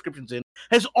policy prescriptions in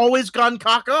has always gone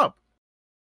cock up.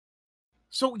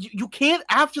 So you can't,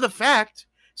 after the fact,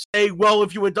 say, well,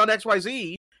 if you had done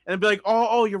XYZ, and be like,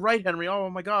 oh, you're right, Henry. Oh,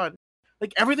 my God.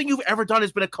 Like, everything you've ever done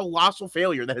has been a colossal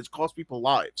failure that has cost people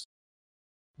lives.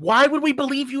 Why would we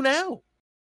believe you now?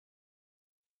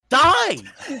 Die!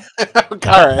 All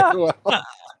right. Well,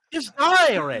 Just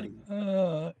die already.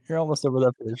 You're almost over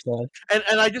that finish line.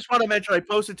 And I just want to mention, I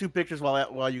posted 2 pictures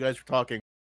while you guys were talking.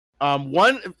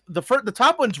 The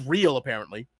top one's real,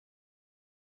 apparently.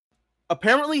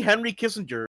 Apparently, Henry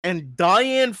Kissinger and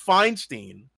Dianne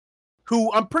Feinstein,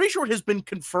 who I'm pretty sure has been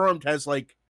confirmed has,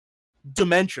 like,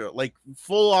 dementia, like,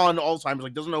 full-on Alzheimer's,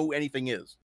 like, doesn't know who anything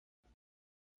is.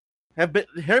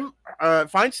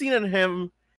 Feinstein and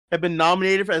him have been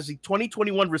nominated as the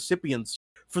 2021 recipients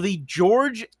for the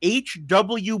George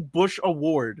H.W. Bush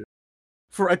Award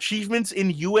for achievements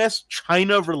in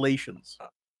U.S.-China relations.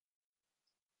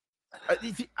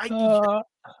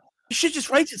 Shit just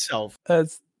writes itself.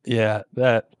 That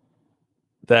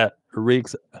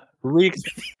reeks.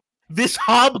 This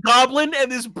hobgoblin and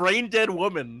this brain-dead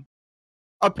woman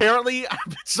apparently have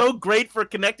been so great for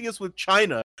connecting us with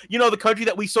China. You know, the country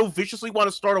that we so viciously want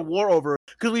to start a war over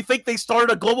because we think they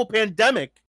started a global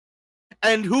pandemic.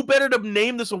 And who better to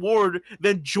name this award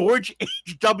than George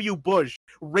H.W. Bush,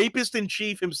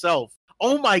 rapist-in-chief himself?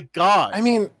 Oh my God. I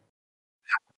mean,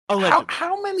 Allegedly.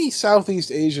 how many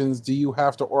Southeast Asians do you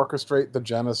have to orchestrate the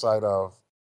genocide of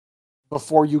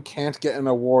before you can't get an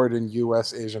award in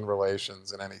U.S.-Asian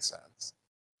relations in any sense?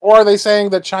 Or are they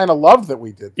saying that China loved that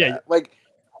we did that? Yeah. Like,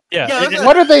 Yeah.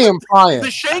 what are they implying?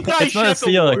 The Shanghai It's not a Ship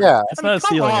ceiling. Award. Yeah. It's not a come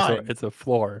ceiling. on. It's a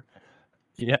floor.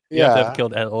 You have to have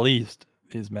killed at least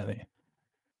as many.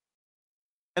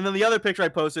 And then the other picture I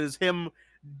posted is him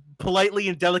politely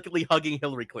and delicately hugging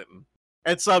Hillary Clinton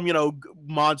at some,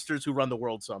 monsters who run the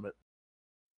World Summit.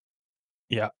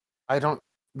 Yeah.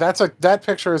 That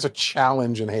picture is a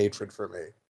challenge and hatred for me.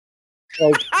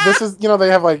 Like, this is, they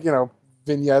have, like,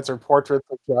 vignettes or portraits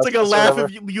of It's like a laugh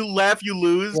if you laugh, you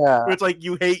lose. Yeah. Or it's like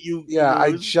you hate, you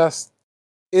lose.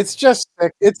 It's just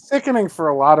sick. It's sickening for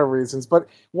a lot of reasons. But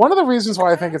one of the reasons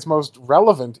why I think it's most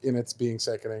relevant in its being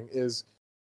sickening is,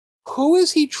 who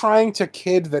is he trying to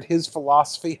kid that his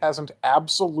philosophy hasn't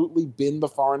absolutely been the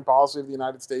foreign policy of the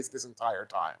United States this entire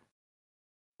time?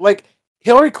 Like,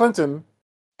 Hillary Clinton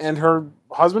and her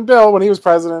husband Bill, when he was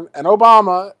president, and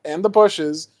Obama and the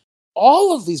Bushes,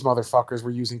 all of these motherfuckers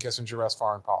were using Kissinger as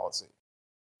foreign policy.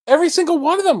 Every single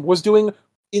one of them was doing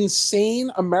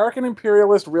insane American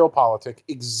imperialist realpolitik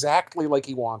exactly like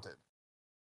he wanted.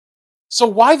 So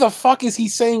why the fuck is he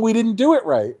saying we didn't do it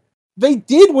right? They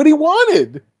did what he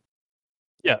wanted.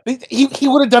 Yeah. He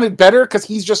would have done it better because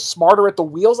he's just smarter at the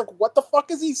wheels. Like, what the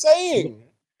fuck is he saying?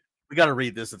 We got to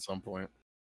read this at some point.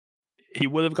 He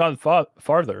would have gone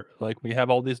farther. Like, we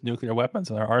have all these nuclear weapons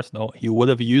in our arsenal. He would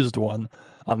have used one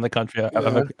on the country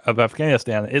of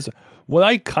Afghanistan. Is what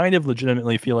I kind of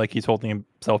legitimately feel like he's holding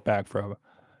himself back from.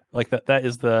 Like, that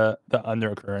is the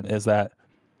undercurrent, is that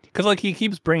because, like, he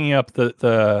keeps bringing up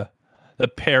the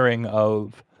pairing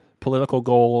of political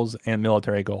goals and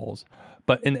military goals.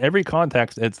 But in every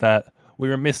context, it's that we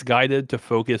were misguided to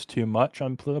focus too much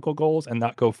on political goals and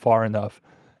not go far enough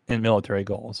in military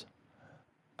goals.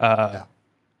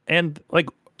 And, like,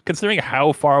 considering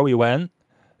how far we went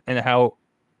and how,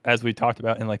 as we talked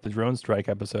about in, like, the drone strike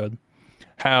episode,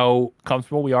 how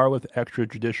comfortable we are with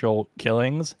extrajudicial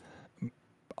killings,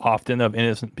 often of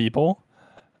innocent people,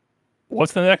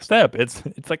 what's the next step? It's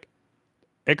like,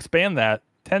 expand that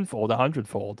tenfold,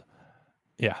 100-fold.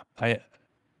 Yeah,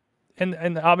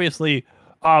 And obviously,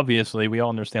 we all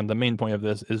understand the main point of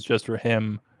this is just for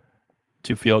him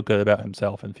to feel good about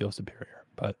himself and feel superior.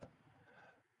 But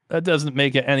that doesn't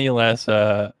make it any less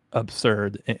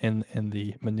absurd in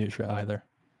the minutia either.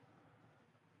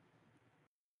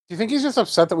 Do you think he's just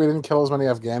upset that we didn't kill as many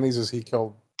Afghanis as he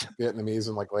killed Vietnamese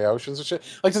and, like, Laotians and shit?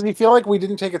 Like, does he feel like we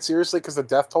didn't take it seriously because the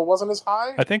death toll wasn't as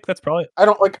high? I think that's probably... I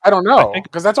don't know,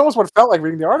 because that's almost what it felt like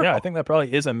reading the article. Yeah, I think that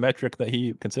probably is a metric that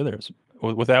he considers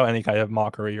without any kind of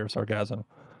mockery or sarcasm.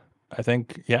 I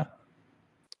think, yeah.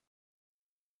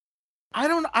 I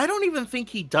don't even think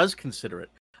he does consider it.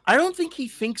 I don't think he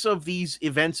thinks of these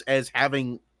events as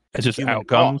having It's just human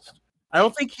outcomes. cost. I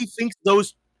don't think he thinks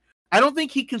those. I don't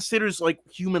think he considers, like,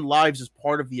 human lives as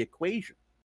part of the equation.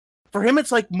 For him,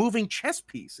 it's like moving chess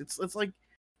piece. It's like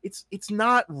it's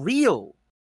not real.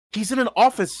 He's in an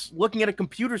office looking at a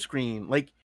computer screen.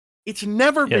 Like, It's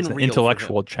never Yeah, been it's an real for him.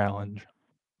 intellectual challenge.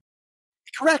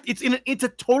 Correct. It's a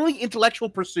totally intellectual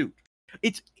pursuit.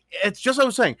 It's just what I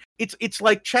was saying. It's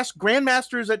like chess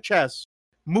grandmasters at chess,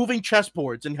 moving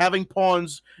chessboards and having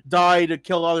pawns die to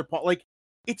kill other pawns. Like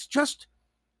it's just,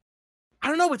 I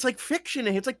don't know. It's like fiction.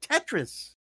 It's like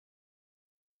Tetris.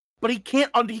 But he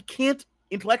can't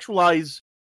intellectualize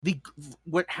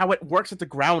how it works at the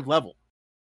ground level.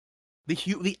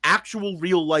 The actual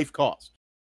real life cost.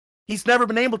 He's never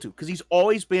been able to because he's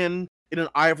always been in an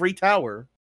ivory tower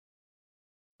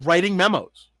writing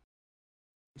memos.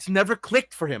 It's never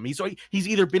clicked for him. He's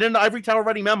either been in an ivory tower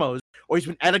writing memos, or he's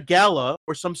been at a gala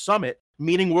or some summit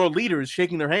meeting world leaders,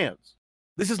 shaking their hands.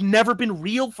 This has never been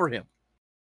real for him.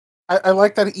 I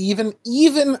like that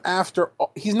even after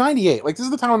he's 98. Like this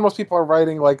is the time when most people are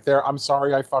writing like I'm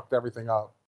sorry I fucked everything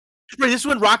up. Right, this is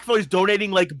when Rockefeller's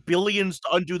donating like billions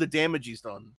to undo the damage he's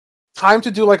done. Time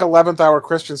to do like 11th hour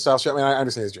Christian style shit. I mean, I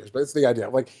understand he's Jewish, but it's the idea.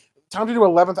 Like time to do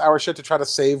 11th hour shit to try to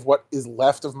save what is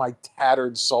left of my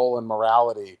tattered soul and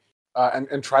morality,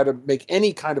 and try to make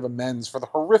any kind of amends for the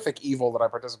horrific evil that I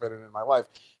participated in my life.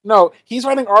 No, he's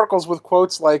writing articles with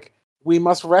quotes like, "We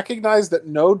must recognize that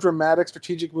no dramatic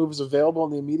strategic move is available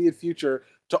in the immediate future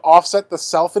to offset the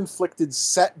self-inflicted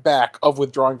setback of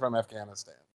withdrawing from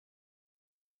Afghanistan."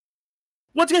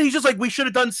 Once again, he's just like, we should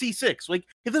have done C6. Like,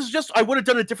 if this is just, I would have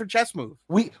done a different chess move.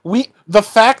 The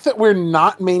fact that we're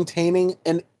not maintaining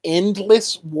an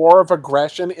endless war of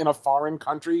aggression in a foreign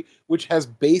country, which has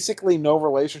basically no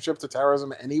relationship to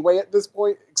terrorism anyway at this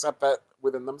point, except that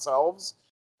within themselves,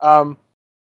 will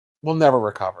never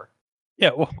recover.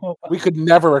 Yeah, well, we could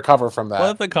never recover from that.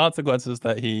 One of the consequences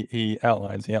that he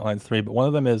outlines 3, but one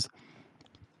of them is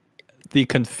the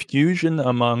confusion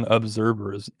among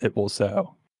observers it will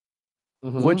sow.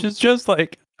 Mm-hmm. Which is just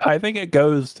like, I think it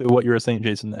goes to what you were saying,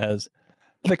 Jason, as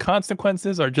the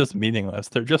consequences are just meaningless.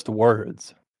 They're just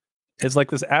words. It's like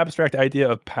this abstract idea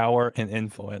of power and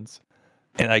influence,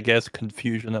 and I guess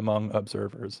confusion among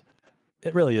observers.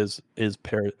 It really is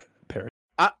parrot.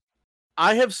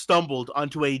 I have stumbled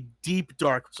onto a deep,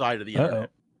 dark side of the internet.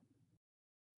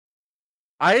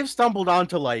 I have stumbled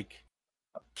onto like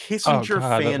Kissinger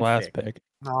fanfic. That last pick.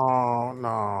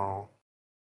 No.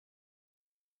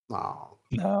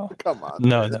 Come on.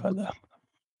 No.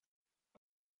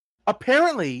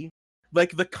 Apparently,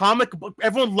 like the comic book,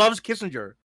 everyone loves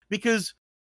Kissinger because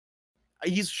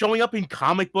he's showing up in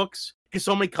comic books. Because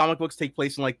so many comic books take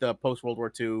place in like the post World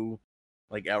War II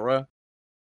like era.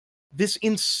 This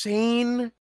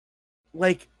insane,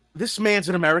 like this man's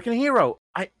an American hero.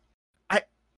 I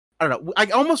don't know. I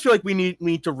almost feel like we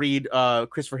need to read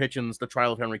Christopher Hitchens' The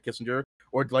Trial of Henry Kissinger,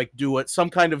 or like do some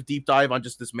kind of deep dive on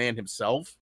just this man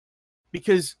himself.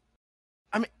 Because,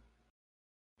 I mean,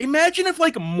 imagine if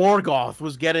like Morgoth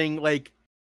was getting like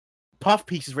puff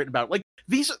pieces written about it. Like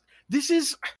this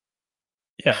is.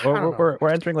 Yeah, we're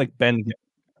entering like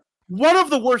one of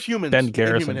the worst humans Ben in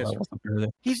Garrison human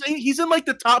history. He's in like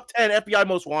the top 10 FBI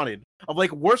most wanted of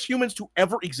like worst humans to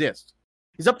ever exist.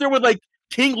 He's up there with like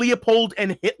King Leopold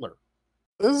and Hitler.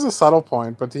 This is a subtle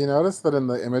point, but do you notice that in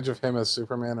the image of him as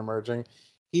Superman emerging,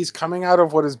 he's coming out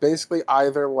of what is basically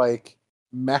either like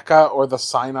Mecca or the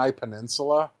Sinai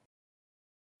Peninsula?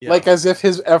 Yeah. Like as if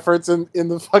his efforts in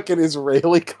the fucking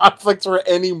Israeli conflicts were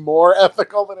any more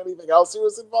ethical than anything else he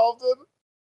was involved in.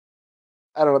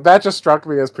 I don't know. That just struck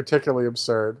me as particularly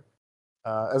absurd.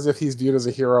 As if he's viewed as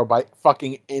a hero by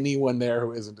fucking anyone there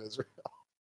who isn't Israel.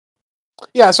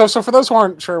 Yeah, so for those who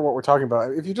aren't sure what we're talking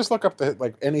about, if you just look up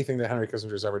anything that Henry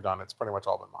Kissinger's ever done, it's pretty much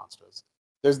all been monstrous.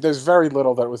 There's very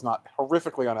little that was not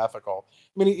horrifically unethical.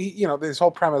 I mean, this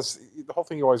whole premise, the whole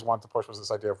thing you always wanted to push was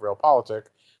this idea of realpolitik,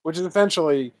 which is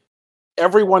essentially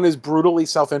everyone is brutally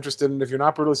self-interested, and if you're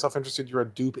not brutally self-interested, you're a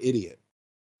dupe idiot.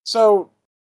 So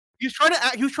he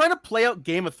was trying to play out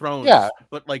Game of Thrones, yeah,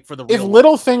 but like for the real if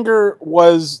Littlefinger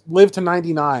lived to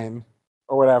 99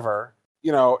 or whatever,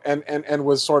 and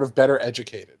was sort of better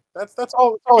educated. That's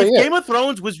all. If Game of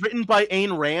Thrones was written by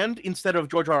Ayn Rand instead of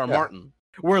George R.R. Martin,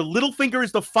 where Littlefinger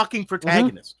is the fucking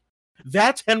protagonist,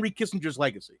 that's Henry Kissinger's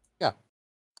legacy. Yeah,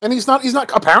 and he's not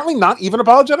apparently not even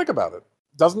apologetic about it.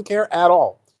 Doesn't care at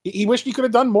all. He wished he could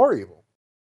have done more evil.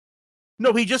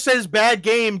 No, he just says bad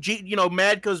game.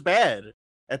 Mad goes bad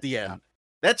at the end. Yeah.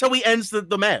 That's how he ends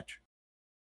the match.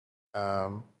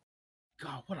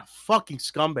 God, what a fucking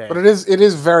scumbag! But it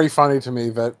is very funny to me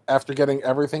that after getting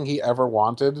everything he ever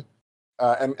wanted,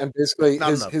 and basically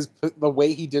the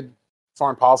way he did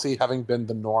foreign policy having been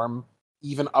the norm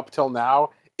even up till now,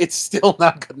 it's still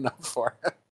not good enough for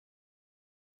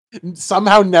him.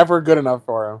 Somehow, never good enough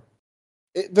for him.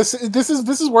 This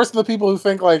is worse than the people who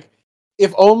think like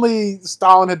if only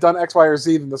Stalin had done X, Y, or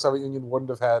Z, then the Soviet Union wouldn't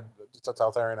have had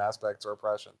totalitarian aspects or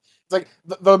oppression. It's like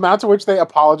the amount to which they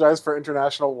apologize for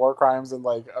international war crimes in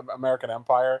like American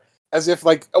empire, as if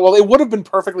like, well, it would have been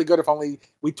perfectly good if only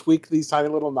we tweaked these tiny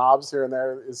little knobs here and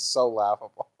there, is so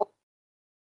laughable.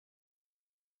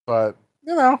 But,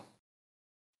 you know,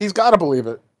 he's got to believe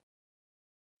it.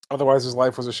 Otherwise, his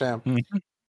life was a sham. Mm-hmm.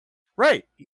 Right.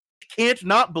 You can't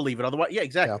not believe it. Otherwise, yeah,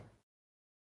 exactly. Yeah.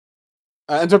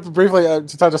 And to briefly, to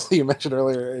touch on what you mentioned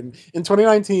earlier, in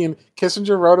 2019,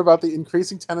 Kissinger wrote about the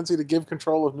increasing tendency to give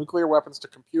control of nuclear weapons to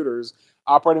computers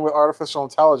operating with artificial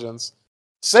intelligence,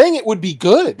 saying it would be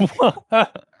good. the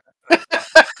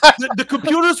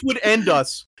computers would end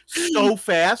us so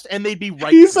fast, and they'd be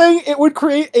right. He's saying it would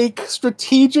create a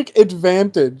strategic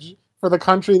advantage for the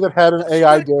country that had an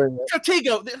AI doing it.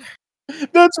 Stratego.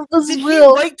 That's Did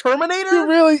real. He write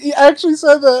Terminator? He actually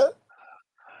said that.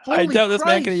 I doubt this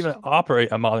man Christ. can even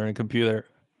operate a modern computer.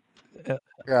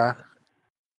 Yeah.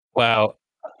 Wow.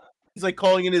 He's like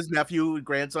calling in his nephew and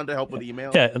grandson to help with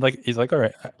email. Yeah, and like he's like, all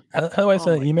right, how do I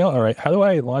send an email? All right, how do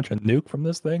I launch a nuke from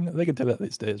this thing? They can do that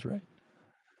these days, right?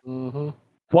 Mm-hmm.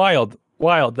 Wild.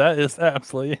 That is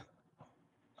absolutely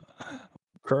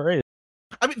crazy.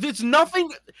 I mean, there's nothing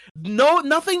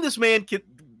this man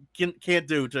can't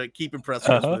do to keep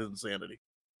impressing us with his insanity.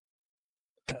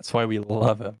 That's why we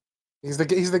love him. He's the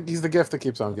gift that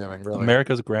keeps on giving. Really,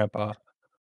 America's grandpa.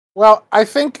 Well, I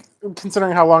think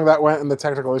considering how long that went and the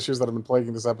technical issues that have been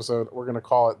plaguing this episode, we're going to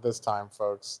call it this time,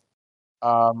 folks.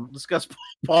 Discuss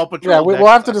Paw Patrol. Yeah, we'll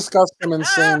have to discuss some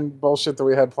insane bullshit that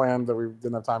we had planned that we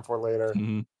didn't have time for later.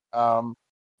 Mm-hmm.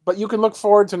 But you can look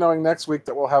forward to knowing next week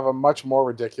that we'll have a much more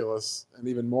ridiculous and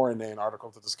even more inane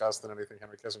article to discuss than anything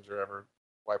Henry Kissinger ever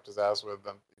wiped his ass with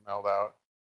and emailed out.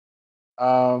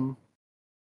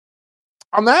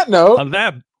 On that note,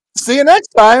 see you next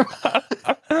time.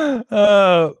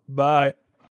 Bye.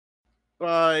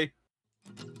 Bye.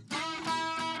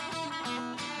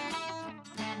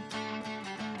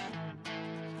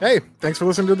 Hey, thanks for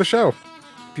listening to the show.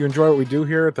 If you enjoy what we do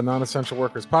here at the Non-Essential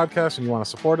Workers Podcast and you want to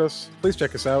support us, please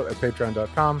check us out at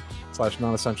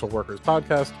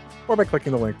patreon.com/non-essential-workers-podcast or by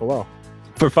clicking the link below.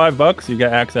 For $5, you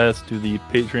get access to the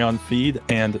Patreon feed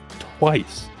and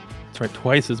twice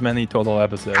as many total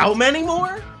episodes. How many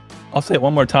more? I'll say it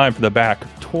one more time for the back.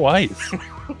 Twice.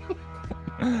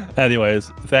 Anyways,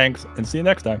 thanks and see you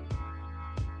next time.